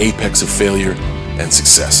more at the apex of failure and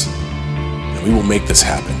success. And we will make this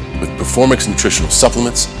happen with Performix nutritional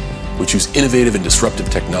supplements, which use innovative and disruptive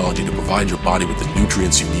technology to provide your body with the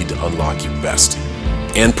nutrients you need to unlock your best.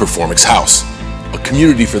 And Performix House, a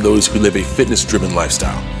community for those who live a fitness-driven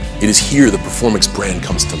lifestyle. It is here the Performix brand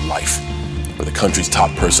comes to life, where the country's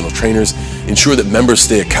top personal trainers ensure that members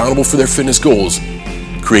stay accountable for their fitness goals,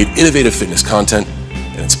 create innovative fitness content,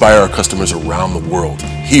 and inspire our customers around the world.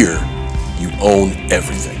 Here, you own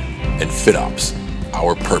everything. And FitOps,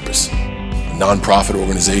 our purpose, a nonprofit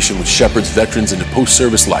organization which shepherds veterans into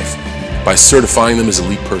post-service life by certifying them as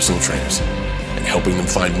elite personal trainers and helping them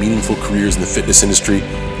find meaningful careers in the fitness industry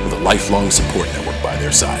with a lifelong support network by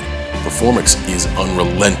their side. Performix is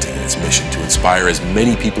unrelenting in its mission to inspire as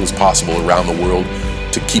many people as possible around the world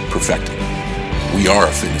to keep perfecting. We are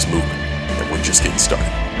a fitness movement, and we're just getting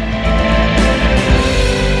started.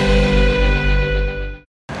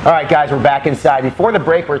 All right, guys, we're back inside. Before the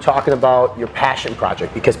break, we're talking about your passion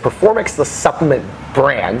project, because Performix, the supplement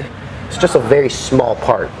brand, is just a very small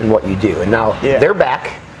part in what you do. And now they're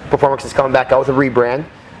back. Performix is coming back out with a rebrand.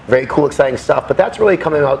 Very cool, exciting stuff. But that's really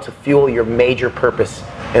coming out to fuel your major purpose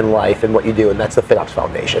in life and what you do, and that's the FitOps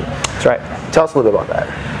Foundation. That's right. Tell us a little bit about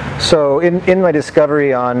that. So in my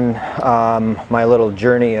discovery on my little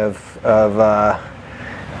journey of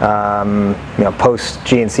post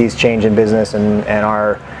GNC's change in business and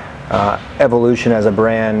our evolution as a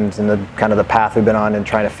brand and the kind of the path we've been on and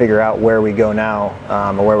trying to figure out where we go now,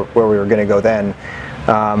 or where we were going to go then.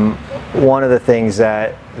 One of the things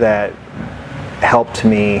that helped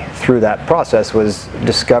me through that process was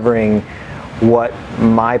discovering what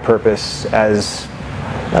my purpose as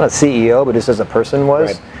not a CEO but just as a person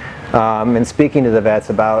was, and speaking to the vets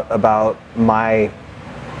about my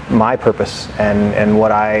purpose and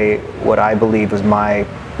what I believe was my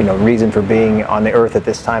reason for being on the earth at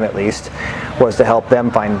this time, at least, was to help them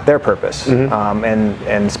find their purpose,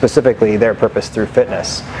 and specifically their purpose through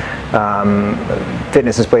fitness.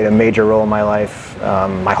 Fitness has played a major role in my life,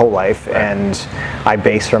 my whole life, and I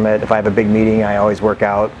base from it. If I have a big meeting, I always work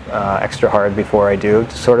out extra hard before I do,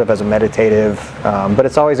 sort of as a meditative, but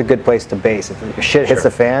it's always a good place to base. If shit hits the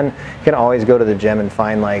fan, you can always go to the gym and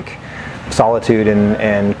find like solitude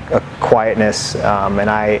and a quietness, and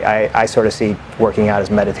I sort of see working out as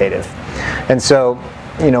meditative. And so,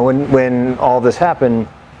 when all this happened,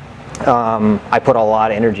 I put a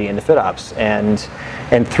lot of energy into FitOps,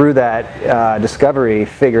 and through that discovery,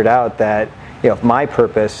 figured out that if my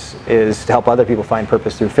purpose is to help other people find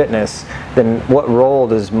purpose through fitness, then what role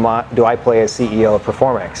do I play as CEO of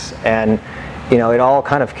Performix? And it all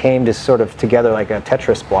kind of came to sort of together like a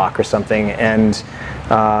Tetris block or something. And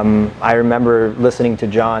I remember listening to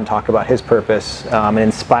John talk about his purpose and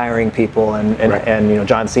inspiring people. And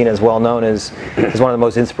John Cena is well known as one of the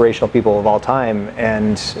most inspirational people of all time.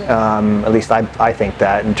 And at least I think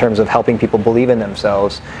that in terms of helping people believe in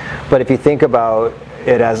themselves. But if you think about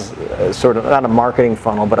it as sort of not a marketing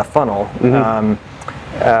funnel, but a funnel.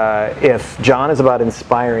 If John is about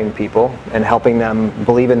inspiring people and helping them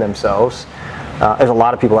believe in themselves, there's a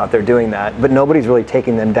lot of people out there doing that, but nobody's really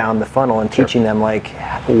taking them down the funnel and teaching them like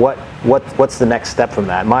what's the next step from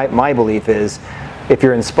that. My belief is if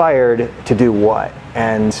you're inspired to do what,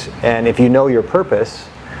 and if you know your purpose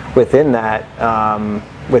within that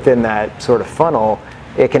sort of funnel,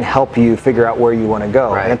 it can help you figure out where you want to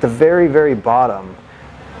go. And at the very, very bottom,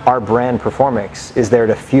 our brand Performix is there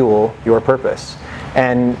to fuel your purpose.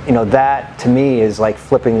 And that to me is like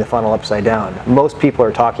flipping the funnel upside down. Most people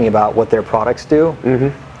are talking about what their products do,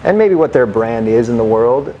 and maybe what their brand is in the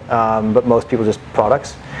world, but most people just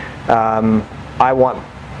products. I want,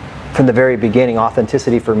 from the very beginning,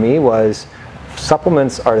 authenticity for me was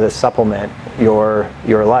supplements are to supplement your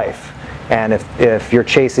life. And if you're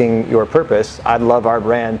chasing your purpose, I'd love our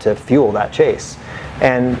brand to fuel that chase.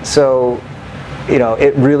 And so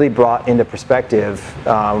it really brought into perspective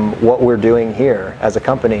what we're doing here as a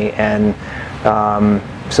company, and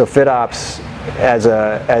so FitOps as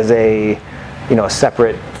a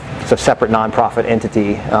separate nonprofit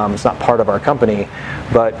entity. It's not part of our company,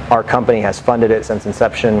 but our company has funded it since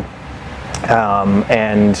inception,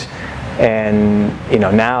 and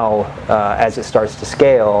now as it starts to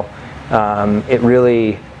scale,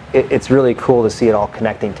 it's really cool to see it all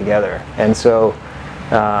connecting together. And so.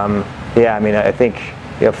 I think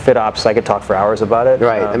FitOps, I could talk for hours about it.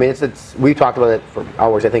 Right. We've talked about it for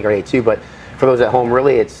hours, I think, already too. But for those at home,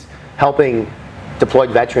 really, it's helping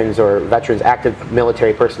deployed veterans or veterans, active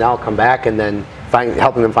military personnel come back and then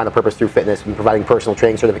helping them find a purpose through fitness and providing personal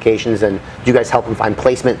training certifications? And do you guys help them find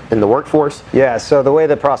placement in the workforce? Yeah, so the way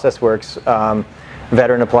the process works,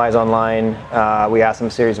 veteran applies online. We ask them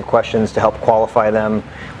a series of questions to help qualify them.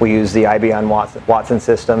 We use the IBM Watson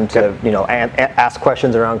system to, ask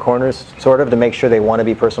questions around corners, sort of, to make sure they want to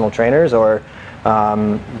be personal trainers. Or,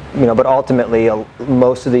 but ultimately,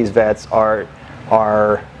 most of these vets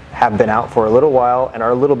have been out for a little while and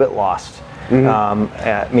are a little bit lost.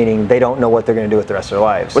 Meaning they don't know what they're going to do with the rest of their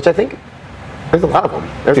lives. Which I think there's a lot of them.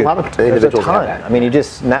 There's a lot of individuals. There's a ton. I mean,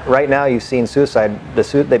 right now you've seen suicide.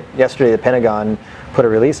 Yesterday the Pentagon put a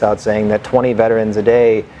release out saying that 20 veterans a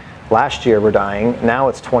day last year were dying. Now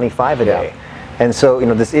it's 25 a day. And so,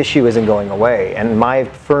 this issue isn't going away. And my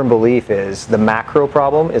firm belief is the macro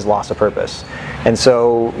problem is loss of purpose. And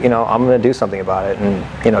so, I'm going to do something about it. And,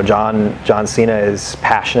 John Cena is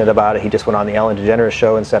passionate about it. He just went on the Ellen DeGeneres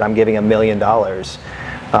show and said, I'm giving $1 million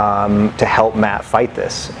to help Matt fight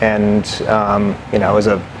this. And, it's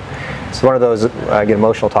one of those, I get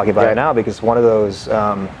emotional talking about it now, because it's one of those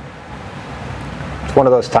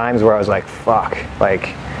times where I was like, fuck,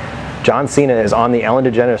 John Cena is on the Ellen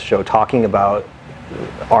DeGeneres show talking about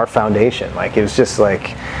our foundation. It was just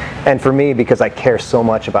and for me, because I care so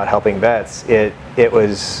much about helping vets, it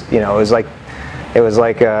was like it's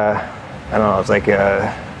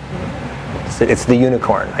the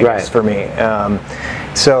unicorn, I guess, for me.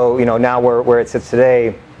 So now where it sits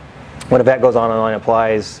today, when a vet goes online and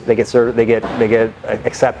applies, they get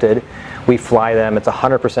accepted. We fly them. It's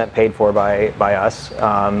 100% paid for by us.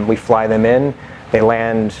 We fly them in. They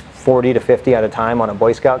land 40 to 50 at a time on a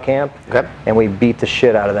Boy Scout camp, and we beat the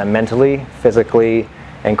shit out of them mentally, physically,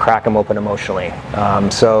 and crack them open emotionally.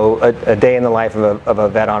 So a day in the life of a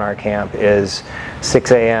vet on our camp is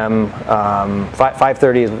 6 a.m.,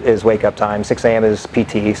 5:30 is wake up time, 6 a.m. is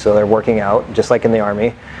PT, so they're working out, just like in the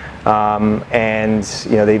Army. And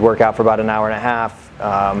they work out for about an hour and a half,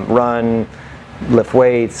 run, lift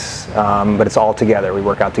weights, but it's all together. We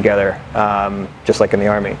work out together, just like in the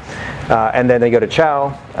Army. And then they go to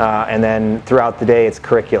chow, and then throughout the day it's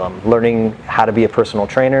curriculum. Learning how to be a personal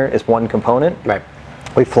trainer is one component. Right.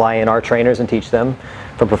 We fly in our trainers and teach them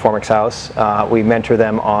from Performix House. We mentor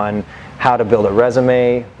them on how to build a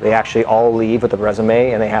resume. They actually all leave with a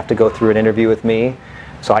resume, and they have to go through an interview with me.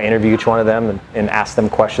 So I interview each one of them and ask them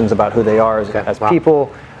questions about who they are as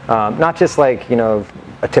people. Not just a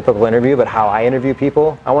typical interview, but how I interview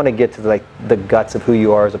people. I want to get to the guts of who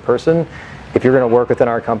you are as a person. If you're going to work within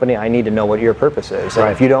our company, I need to know what your purpose is.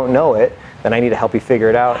 And if you don't know it, then I need to help you figure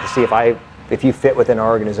it out to see if you fit within our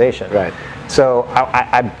organization. Right. So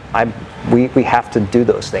we have to do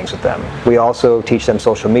those things with them. We also teach them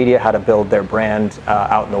social media, how to build their brand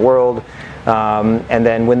out in the world. And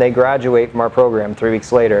then when they graduate from our program 3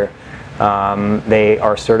 weeks later, they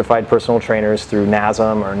are certified personal trainers through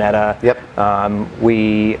NASM or NETA.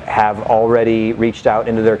 We have already reached out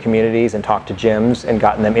into their communities and talked to gyms and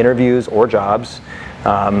gotten them interviews or jobs.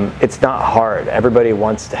 It's not hard. Everybody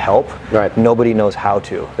wants to help. Right. Nobody knows how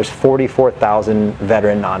to. There's 44,000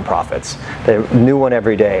 veteran nonprofits. They're new one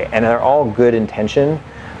every day, and they're all good intention,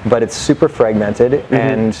 but it's super fragmented.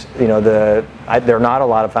 And there are not a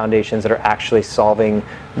lot of foundations that are actually solving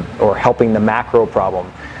or helping the macro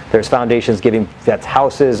problem. There's foundations giving vets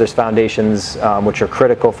houses. There's foundations which are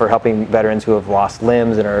critical for helping veterans who have lost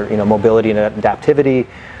limbs and are mobility and adaptivity.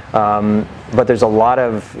 But there's a lot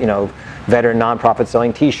of veteran nonprofits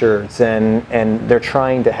selling T-shirts, and they're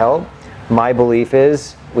trying to help. My belief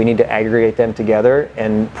is we need to aggregate them together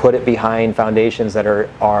and put it behind foundations that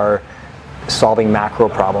are solving macro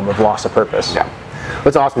problem of loss of purpose. Yeah,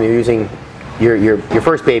 that's awesome. You're using your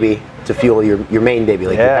first baby to fuel your main baby,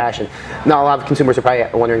 your passion. Now, a lot of consumers are probably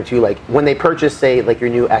wondering too, when they purchase, say, your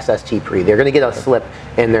new SST Pre, they're going to get a slip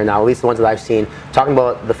in there now, at least the ones that I've seen, talking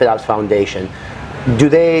about the FitOps Foundation. Do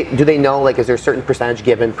they know, is there a certain percentage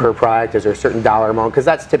given per product? Is there a certain dollar amount? Because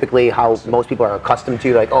that's typically how most people are accustomed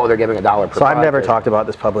to, they're giving $1 per product. So I've never talked about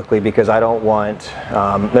this publicly because I don't want,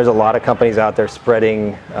 there's a lot of companies out there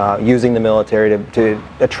spreading, using the military to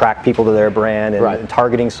attract people to their brand and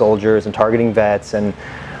targeting soldiers and targeting vets. And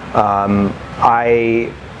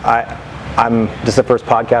this is the first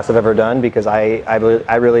podcast I've ever done because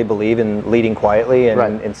I really believe in leading quietly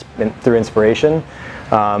and through inspiration.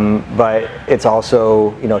 But it's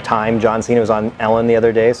also, time. John Cena was on Ellen the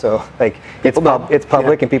other day, so it's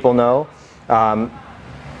public and people know.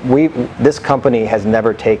 This company has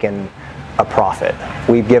never taken a profit.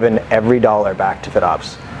 We've given every dollar back to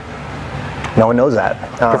FitOps. No one knows that.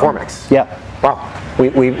 Performix. Yeah. Wow.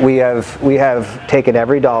 We have taken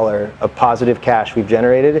every dollar of positive cash we've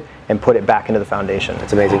generated and put it back into the foundation.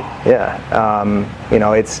 That's amazing. Yeah. You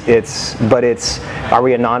know, are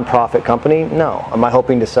we a non-profit company? No. Am I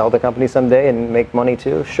hoping to sell the company someday and make money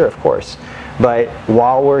too? Sure, of course. But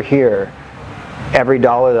while we're here, every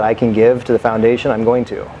dollar that I can give to the foundation, I'm going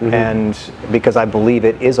to. And because I believe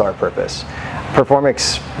it is our purpose.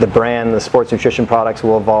 Performix, the brand, the sports nutrition products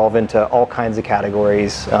will evolve into all kinds of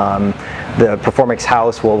categories. The Performix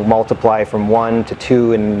house will multiply from 1 to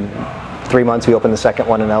 2 in 3 months. We open the second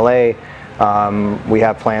one in LA. We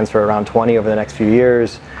have plans for around 20 over the next few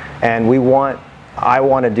years. And I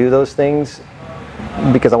want to do those things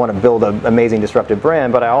because I want to build an amazing disruptive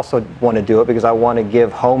brand, but I also want to do it because I want to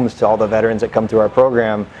give homes to all the veterans that come through our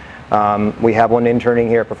program. We have one interning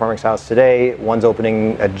here at Performix House today. One's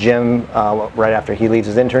opening a gym right after he leaves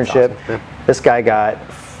his internship. Awesome. Yeah. This guy got,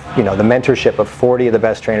 the mentorship of 40 of the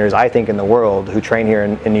best trainers, I think, in the world who train here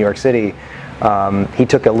in New York City. He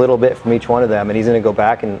took a little bit from each one of them, and he's going to go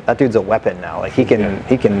back, and that dude's a weapon now. Like he can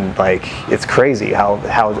it's crazy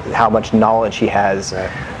how much knowledge he has.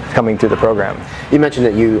 Right. Coming through the program. You mentioned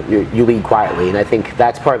that you lead quietly, and I think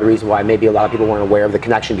that's part of the reason why maybe a lot of people weren't aware of the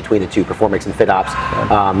connection between the two, Performix and FitOps.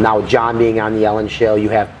 Now with John being on the Ellen Show, you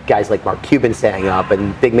have guys like Mark Cuban standing up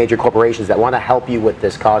and big major corporations that want to help you with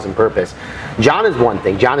this cause and purpose. John is one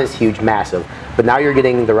thing. John is huge, massive, but now you're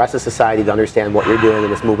getting the rest of society to understand what you're doing in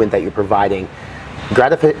this movement that you're providing.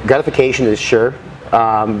 Gratification is sure,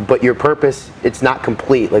 but your purpose, it's not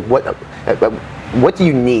complete. Like what do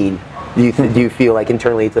you need? Do you feel like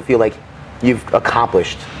internally to feel like you've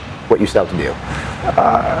accomplished what you set out to do?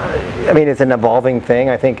 I mean, it's an evolving thing.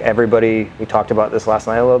 I think we talked about this last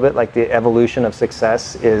night a little bit, like the evolution of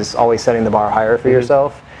success is always setting the bar higher for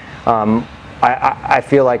yourself. I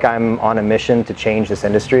feel like I'm on a mission to change this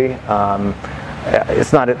industry.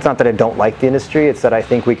 It's not that I don't like the industry, it's that I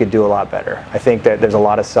think we could do a lot better. I think that there's a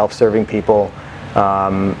lot of self-serving people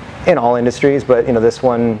in all industries, but this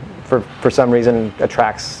one, for some reason,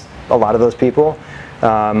 attracts a lot of those people.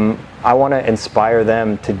 I want to inspire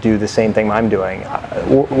them to do the same thing I'm doing.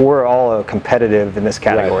 We're all competitive in this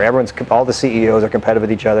category. Right. All the CEOs are competitive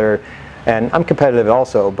with each other, and I'm competitive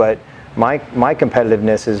also. But my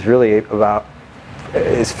competitiveness is really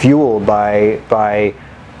is fueled by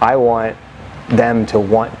I want them to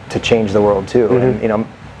want to change the world too. And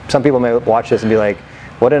some people may watch this and be like,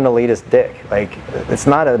 "What an elitist dick!" Like it's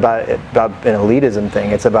not about an elitism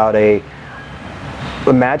thing. It's about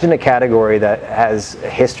imagine a category that has a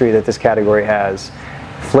history that this category has,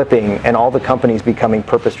 flipping, and all the companies becoming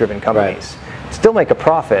purpose-driven companies. Right. Still make a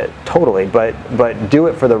profit, totally, but do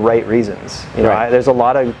it for the right reasons. There's a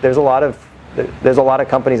lot of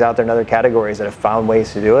companies out there in other categories that have found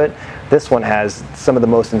ways to do it. This one has some of the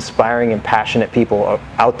most inspiring and passionate people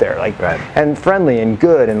out there, and friendly and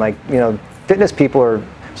good, and fitness people are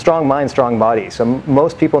strong minds, strong bodies. So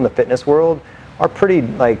most people in the fitness world are pretty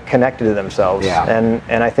connected to themselves, and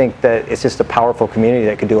I think that it's just a powerful community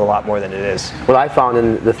that could do a lot more than it is. What I found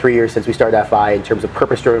in the 3 years since we started FI in terms of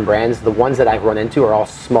purpose-driven brands, the ones that I've run into are all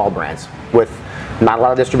small brands with not a lot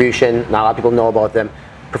of distribution, not a lot of people know about them.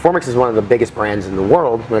 Performix is one of the biggest brands in the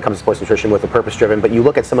world when it comes to sports nutrition with the purpose-driven, but you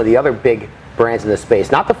look at some of the other big brands in this space,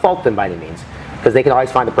 not to fault them by any means, because they can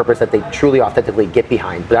always find a purpose that they truly authentically get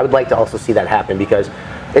behind, but I would like to also see that happen because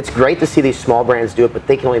it's great to see these small brands do it, but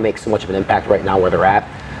they can only make so much of an impact right now where they're at.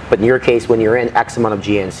 But in your case, when you're in X amount of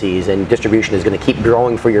GNCs and distribution is going to keep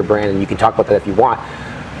growing for your brand, and you can talk about that if you want,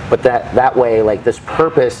 but that way, this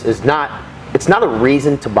purpose is not, it's not a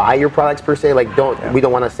reason to buy your products per se. We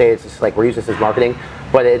don't want to say it's just we're using this as marketing,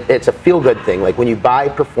 but it's a feel-good thing. When you buy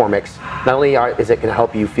Performix, not only is it going to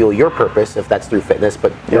help you feel your purpose, if that's through fitness,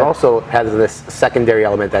 but it also has this secondary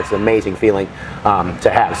element that's an amazing feeling to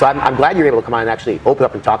have. So I'm glad you're able to come on and actually open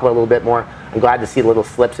up and talk about it a little bit more. I'm glad to see the little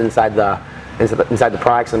slips inside the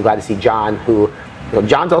products. I'm glad to see John, who,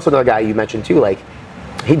 John's also another guy you mentioned too,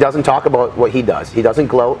 he doesn't talk about what he does. He doesn't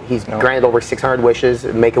gloat. He's granted over 600 wishes.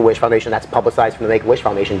 Make-A-Wish Foundation, that's publicized from the Make-A-Wish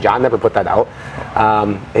Foundation. John never put that out.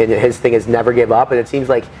 And his thing is never give up. And it seems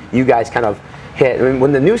like you guys kind of hit. I mean,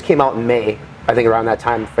 when the news came out in May, I think around that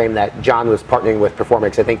time frame that John was partnering with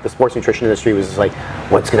Performix, I think the sports nutrition industry was just like,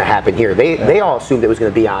 what's going to happen here? They all assumed it was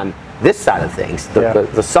going to be on this side of things,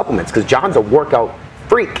 the supplements, because John's a workout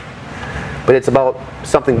freak. But it's about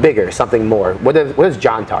something bigger, something more. What has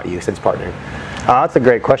John taught you since partnering? That's a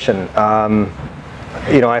great question.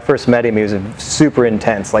 I first met him, he was super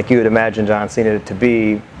intense, like you would imagine John Cena to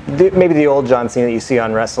be. Maybe the old John Cena that you see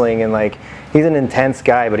on wrestling, and he's an intense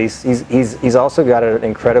guy, but he's also got an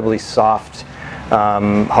incredibly soft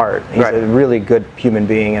heart. He's a really good human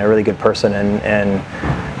being and a really good person, and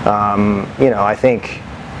I think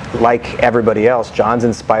like everybody else, John's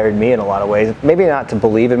inspired me in a lot of ways. Maybe not to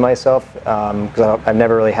believe in myself, because I've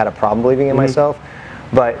never really had a problem believing in myself,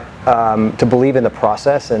 but to believe in the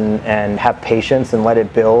process and have patience and let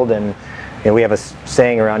it build. And we have a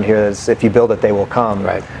saying around here that's, if you build it, they will come.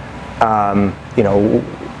 Right.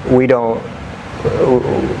 We don't,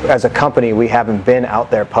 as a company, we haven't been out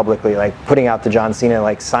there publicly, like putting out the John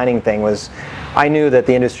Cena signing thing was, I knew that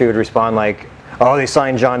the industry would respond like, oh, they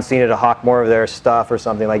signed John Cena to hawk more of their stuff or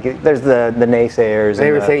something. Like, there's the naysayers.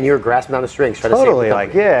 They were saying you were grasping on the strings. Totally,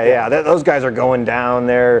 those guys are going down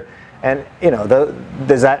there. And,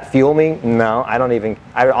 does that fuel me? No, I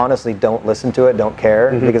honestly don't listen to it, don't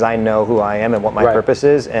care, because I know who I am and what my purpose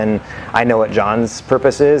is, and I know what John's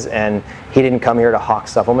purpose is, and he didn't come here to hawk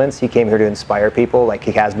supplements. He came here to inspire people like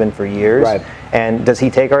he has been for years. Right. And does he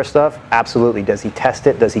take our stuff? Absolutely. Does he test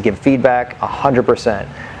it? Does he give feedback? 100%.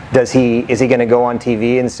 Is he going to go on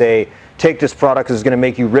TV and say, take this product because it's going to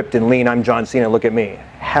make you ripped and lean, I'm John Cena, look at me?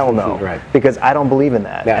 Hell no. Right. Because I don't believe in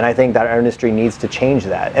that. Yeah. And I think that our industry needs to change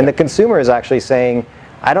that. And the consumer is actually saying,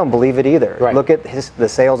 I don't believe it either. Right. Look at the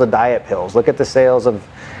sales of diet pills. Look at the sales of,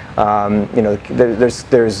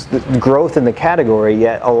 there's growth in the category,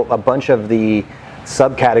 yet a bunch of the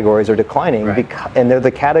subcategories are declining, and they're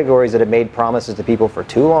the categories that have made promises to people for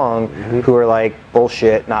too long who are like,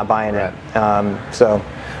 bullshit, not buying it.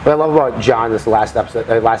 What I love about John, this last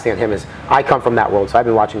episode, last thing on him is, I come from that world, so I've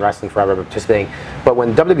been watching wrestling forever, participating. But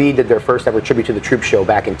when WWE did their first ever tribute to the Troop show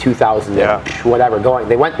back in 2000,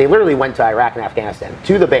 they literally went to Iraq and Afghanistan,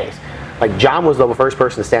 to the base. Like, John was the first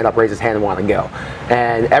person to stand up, raise his hand, and want to go.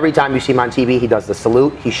 And every time you see him on TV, he does the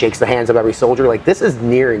salute. He shakes the hands of every soldier. Like, this is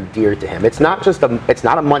near and dear to him. It's not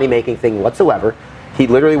a money-making thing whatsoever. He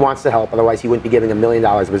literally wants to help, otherwise he wouldn't be giving $1 million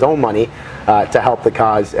of his own money to help the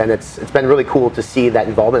cause. And it's been really cool to see that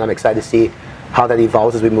involvement. I'm excited to see how that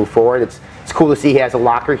evolves as we move forward. It's cool to see he has a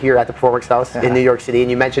locker here at the Performance House in New York City. And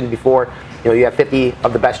you mentioned before, you have 50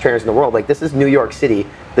 of the best trainers in the world. Like, this is New York City.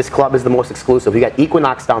 This club is the most exclusive. You got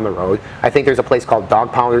Equinox down the road. I think there's a place called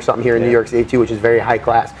Dog Pound or something here in New York City too, which is very high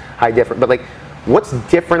class, high different. But like, what's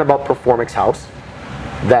different about Performance House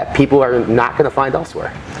that people are not going to find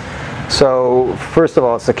elsewhere? So first of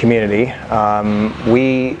all, it's a community.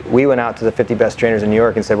 We went out to the 50 best trainers in New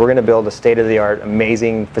York and said, we're going to build a state-of-the-art,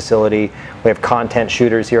 amazing facility. We have content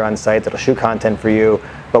shooters here on site that'll shoot content for you,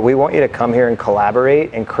 but we want you to come here and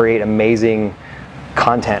collaborate and create amazing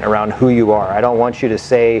content around who you are. I don't want you to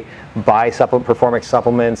say, buy Performance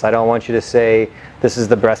supplements. I don't want you to say, this is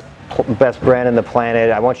the best brand in the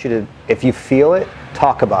planet. I want you to, if you feel it,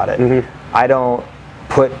 talk about it. I don't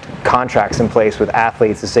put contracts in place with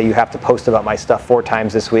athletes to say, you have to post about my stuff 4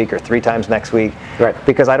 times this week or 3 times next week,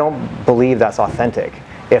 because I don't believe that's authentic.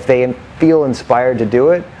 If they feel inspired to do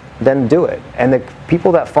it, then do it. And the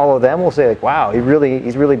people that follow them will say, like, wow, he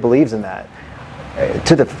really believes in that.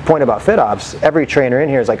 To the point about FitOps, every trainer in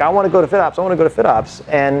here is like, I want to go to FitOps, I want to go to FitOps,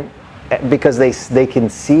 and because they can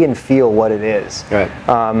see and feel what it is.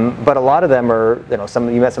 But a lot of them are,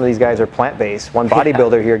 you met some of these guys are plant-based. One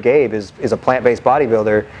bodybuilder here, Gabe, is a plant-based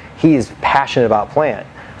bodybuilder. He's passionate about plant.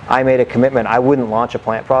 I made a commitment. I wouldn't launch a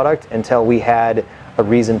plant product until we had a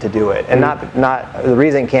reason to do it. And not the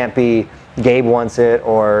reason can't be Gabe wants it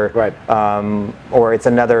or it's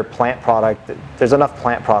another plant product. There's enough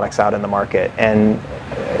plant products out in the market. And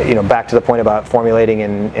back to the point about formulating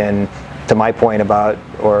and to my point about,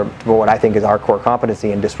 or what I think is our core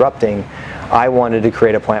competency in disrupting, I wanted to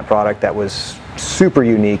create a plant product that was super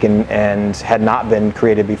unique and had not been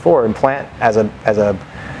created before. And plant as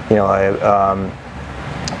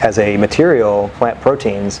a material, plant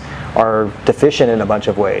proteins are deficient in a bunch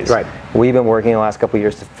of ways. We've been working the last couple of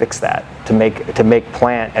years to fix that, to make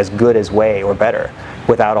plant as good as whey or better,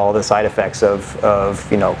 without all the side effects of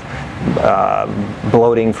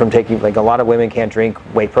bloating from taking. Like, a lot of women can't drink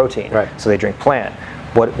whey protein, so they drink plant.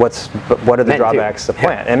 What are the drawbacks of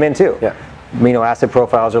plant? And men too. Amino acid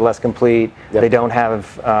profiles are less complete. They don't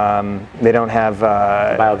have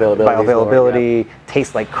bioavailability.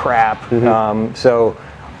 Taste like crap. So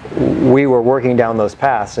we were working down those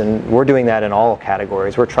paths, and we're doing that in all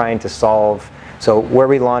categories. We're trying to solve. So where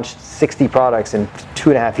we launched 60 products in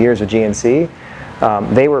 2.5 years with GNC,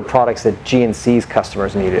 they were products that GNC's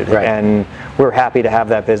customers needed, and we're happy to have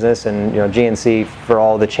that business. And GNC, for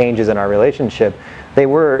all the changes in our relationship, they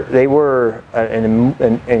were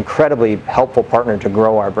an incredibly helpful partner to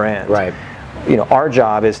grow our brand. Our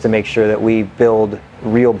job is to make sure that we build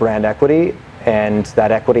real brand equity, and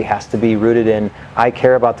that equity has to be rooted in, I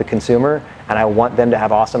care about the consumer, and I want them to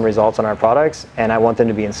have awesome results on our products, and I want them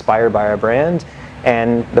to be inspired by our brand.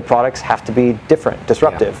 and the products have to be different,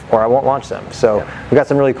 disruptive, or I won't launch them. So we've got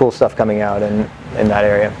some really cool stuff coming out in that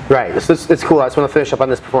area. Right, it's cool. I just want to finish up on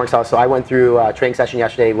this Performance House. So I went through a training session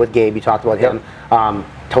yesterday with Gabe. You talked about him.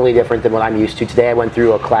 Totally different than what I'm used to. Today I went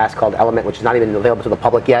through a class called Element, which is not even available to the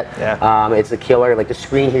public yet. It's a killer. Like the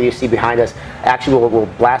screen here you see behind us actually will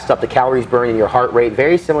blast up the calories burned and your heart rate.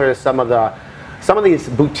 Very similar to some of these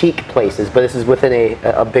boutique places, but this is within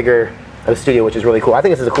a bigger studio, which is really cool. I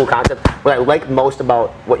think this is a cool concept. What I like most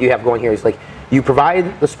about what you have going here is like you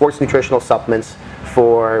provide the sports nutritional supplements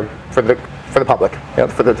for the public,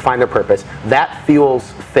 to find their purpose. That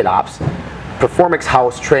fuels FitOps. Performance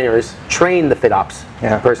House trainers train the FitOps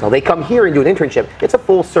personnel. They come here and do an internship. It's a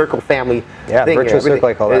full circle family thing. Virtuous circle,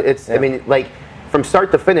 I call that. I mean, like from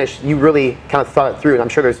start to finish, you really kind of thought it through, and I'm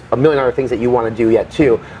sure there's a million other things that you want to do yet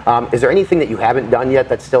too. Is there anything that you haven't done yet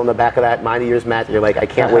that's still in the back of that mind of yours, Matt, that you're like, I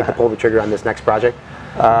can't wait to pull the trigger on this next project?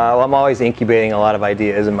 Well, I'm always incubating a lot of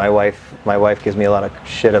ideas, and my wife gives me a lot of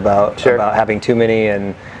shit about having too many,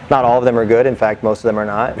 and not all of them are good. In fact, most of them are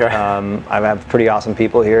not. I have pretty awesome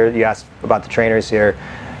people here. You asked about the trainers here.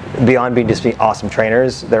 Beyond being just being awesome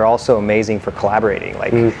trainers, they're also amazing for collaborating.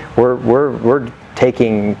 Like we're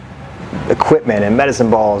taking equipment and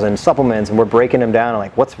medicine balls and supplements, and we're breaking them down.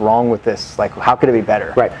 Like, what's wrong with this? Like, how could it be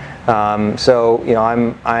better? Right. So you know,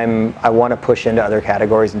 I want to push into other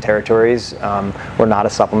categories and territories. We're not a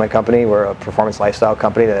supplement company. We're a performance lifestyle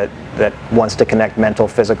company that wants to connect mental,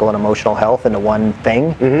 physical, and emotional health into one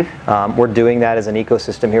thing. We're doing that as an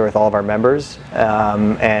ecosystem here with all of our members,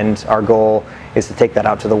 and our goal is to take that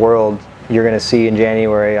out to the world. You're going to see in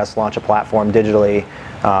January us launch a platform digitally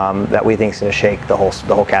that we think is going to shake the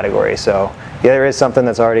whole category. So yeah, there is something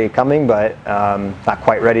that's already coming, but not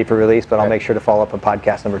quite ready for release. But I'll make sure to follow up on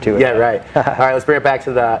podcast number 2. Yeah, right. All right, let's bring it back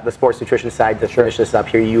to the sports nutrition side to finish this up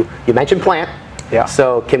here. You mentioned plant. Yeah.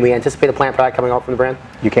 So can we anticipate a plant product coming out from the brand?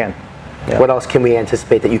 You can. Yeah. What else can we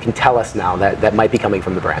anticipate that you can tell us now that might be coming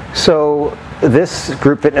from the brand? So this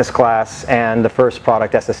group fitness class and the first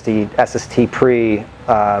product, SST Pre,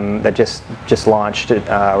 that just launched,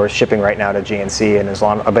 we're shipping right now to GNC and is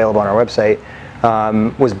available on our website,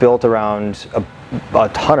 was built around a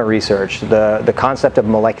ton of research. The concept of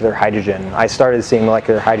molecular hydrogen. I started seeing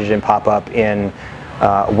molecular hydrogen pop up in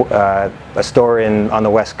a store on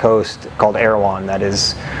the West Coast called Erewhon.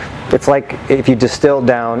 It's like if you distilled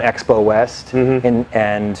down Expo West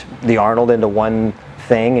and the Arnold into one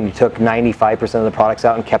thing, and you took 95% of the products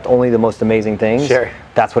out and kept only the most amazing things.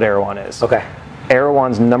 That's what Erewhon is. Okay.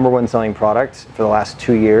 Erewhon's #1 selling product for the last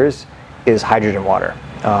 2 years is hydrogen water,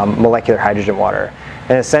 molecular hydrogen water.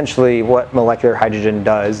 And essentially what molecular hydrogen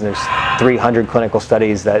does, and there's 300 clinical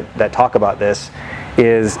studies that talk about this,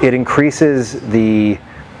 is it increases the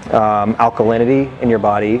alkalinity in your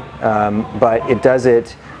body, but it does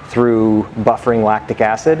it through buffering lactic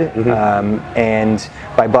acid, and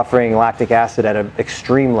by buffering lactic acid at an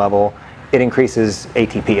extreme level, it increases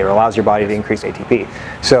ATP, or allows your body to increase ATP.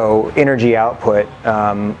 So energy output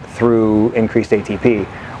through increased ATP.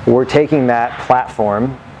 We're taking that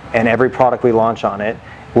platform, and every product we launch on it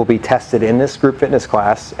will be tested in this group fitness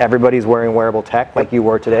class. Everybody's wearing wearable tech like you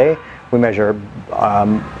were today. We measure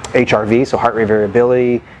HRV, so heart rate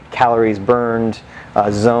variability, calories burned,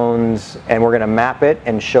 zones, and we're going to map it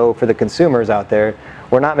and show for the consumers out there.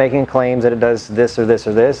 We're not making claims that it does this or this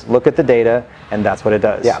or this. Look at the data, and that's what it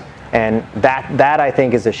does. Yeah. And that I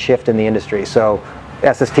think is a shift in the industry. So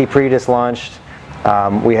SST Pre just launched.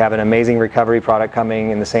 We have an amazing recovery product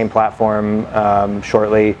coming in the same platform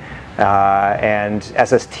shortly. And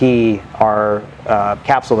SST, our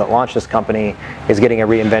capsule that launched this company, is getting a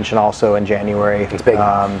reinvention also in January. It's big.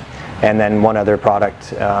 And then one other product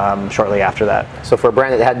shortly after that. So for a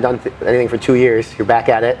brand that hadn't done anything for 2 years, you're back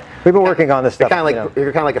at it. We've been working on this stuff.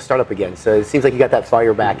 You're kind of like a startup again. So it seems like you got that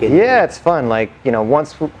fire back in. Yeah, it's fun. Like, you know,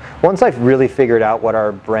 once I've really figured out what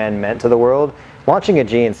our brand meant to the world, launching at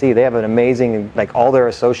GNC, they have an amazing, like, all their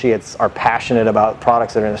associates are passionate about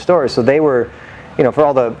products that are in the stores. So they were, you know, for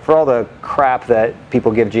all the crap that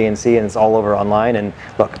people give GNC, and it's all over online. And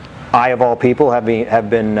look, I of all people have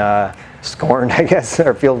been scorned, I guess,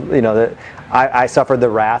 or feel, you know, that I suffered the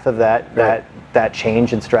wrath of that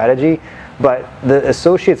change in strategy. But the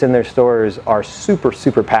associates in their stores are super,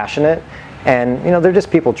 super passionate, and, you know, they're just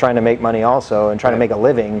people trying to make money also and trying to make a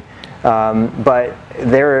living. But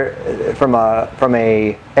they're from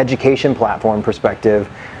a education platform perspective,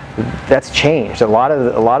 that's changed. A lot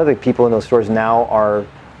of the people in those stores now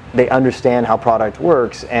they understand how product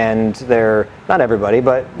works, and they're, not everybody,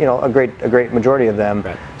 but, you know, a great majority of them.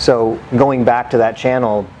 Right. So going back to that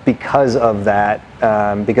channel because of that,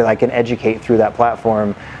 because I can educate through that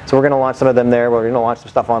platform. So we're going to launch some of them there. We're going to launch some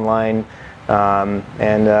stuff online.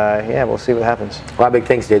 Yeah, we'll see what happens. A lot of big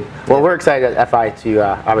things, dude. Well, we're excited at FI to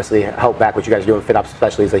obviously help back what you guys are doing. FitOps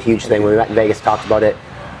especially is a huge thing. When we met in Vegas, talked about it.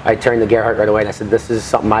 I turned to Gerhard right away and I said, this is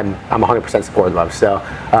something I'm 100% supportive of. So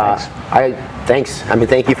thanks. I mean,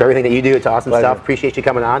 thank you for everything that you do. It's awesome stuff. Appreciate you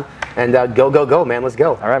coming on. And go, man. Let's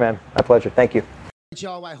go. All right, man. My pleasure. Thank you.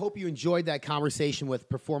 Y'all, I hope you enjoyed that conversation with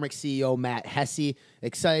Performix CEO Matt Hesse.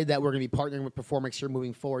 Excited that we're going to be partnering with Performix here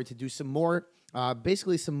moving forward to do some more,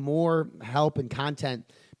 basically some more help and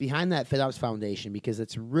content behind that FitOps Foundation, because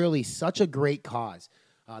it's really such a great cause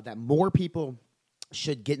that more people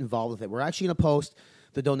should get involved with it. We're actually going to post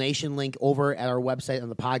the donation link over at our website on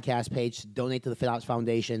the podcast page to donate to the FitOps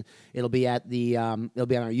Foundation. It'll be at the it'll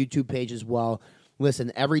be on our YouTube page as well.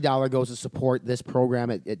 Listen, every dollar goes to support this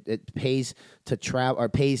program. It pays to travel, or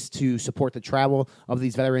pays to support the travel of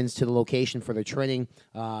these veterans to the location for their training.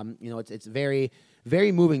 It's very,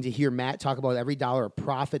 very moving to hear Matt talk about every dollar of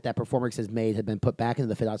profit that Performix has made had been put back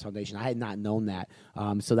into the FitOps Foundation. I had not known that.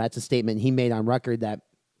 So that's a statement he made on record that,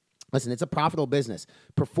 listen, it's a profitable business.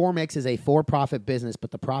 Performix is a for-profit business, but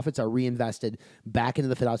the profits are reinvested back into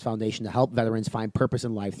the FitOps Foundation to help veterans find purpose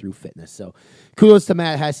in life through fitness. So kudos to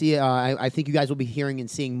Matt Hesse. I think you guys will be hearing and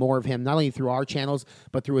seeing more of him, not only through our channels,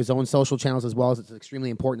 but through his own social channels as well. As it's extremely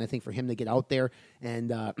important, I think, for him to get out there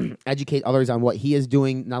and educate others on what he is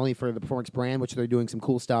doing, not only for the Performix brand, which they're doing some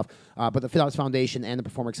cool stuff, but the FitOps Foundation and the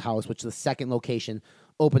Performix House, which is the second location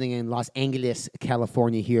opening in Los Angeles,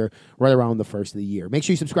 California here right around the first of the year. Make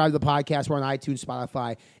sure you subscribe to the podcast. We're on iTunes,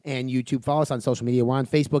 Spotify, and YouTube. Follow us on social media. We're on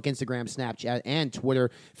Facebook, Instagram, Snapchat, and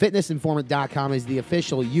Twitter. FitnessInformant.com is the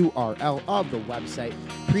official URL of the website.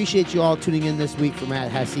 Appreciate you all tuning in this week for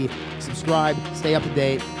Matt Hesse. Subscribe, stay up to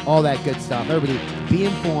date, all that good stuff. Everybody, be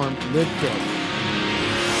informed, live fit.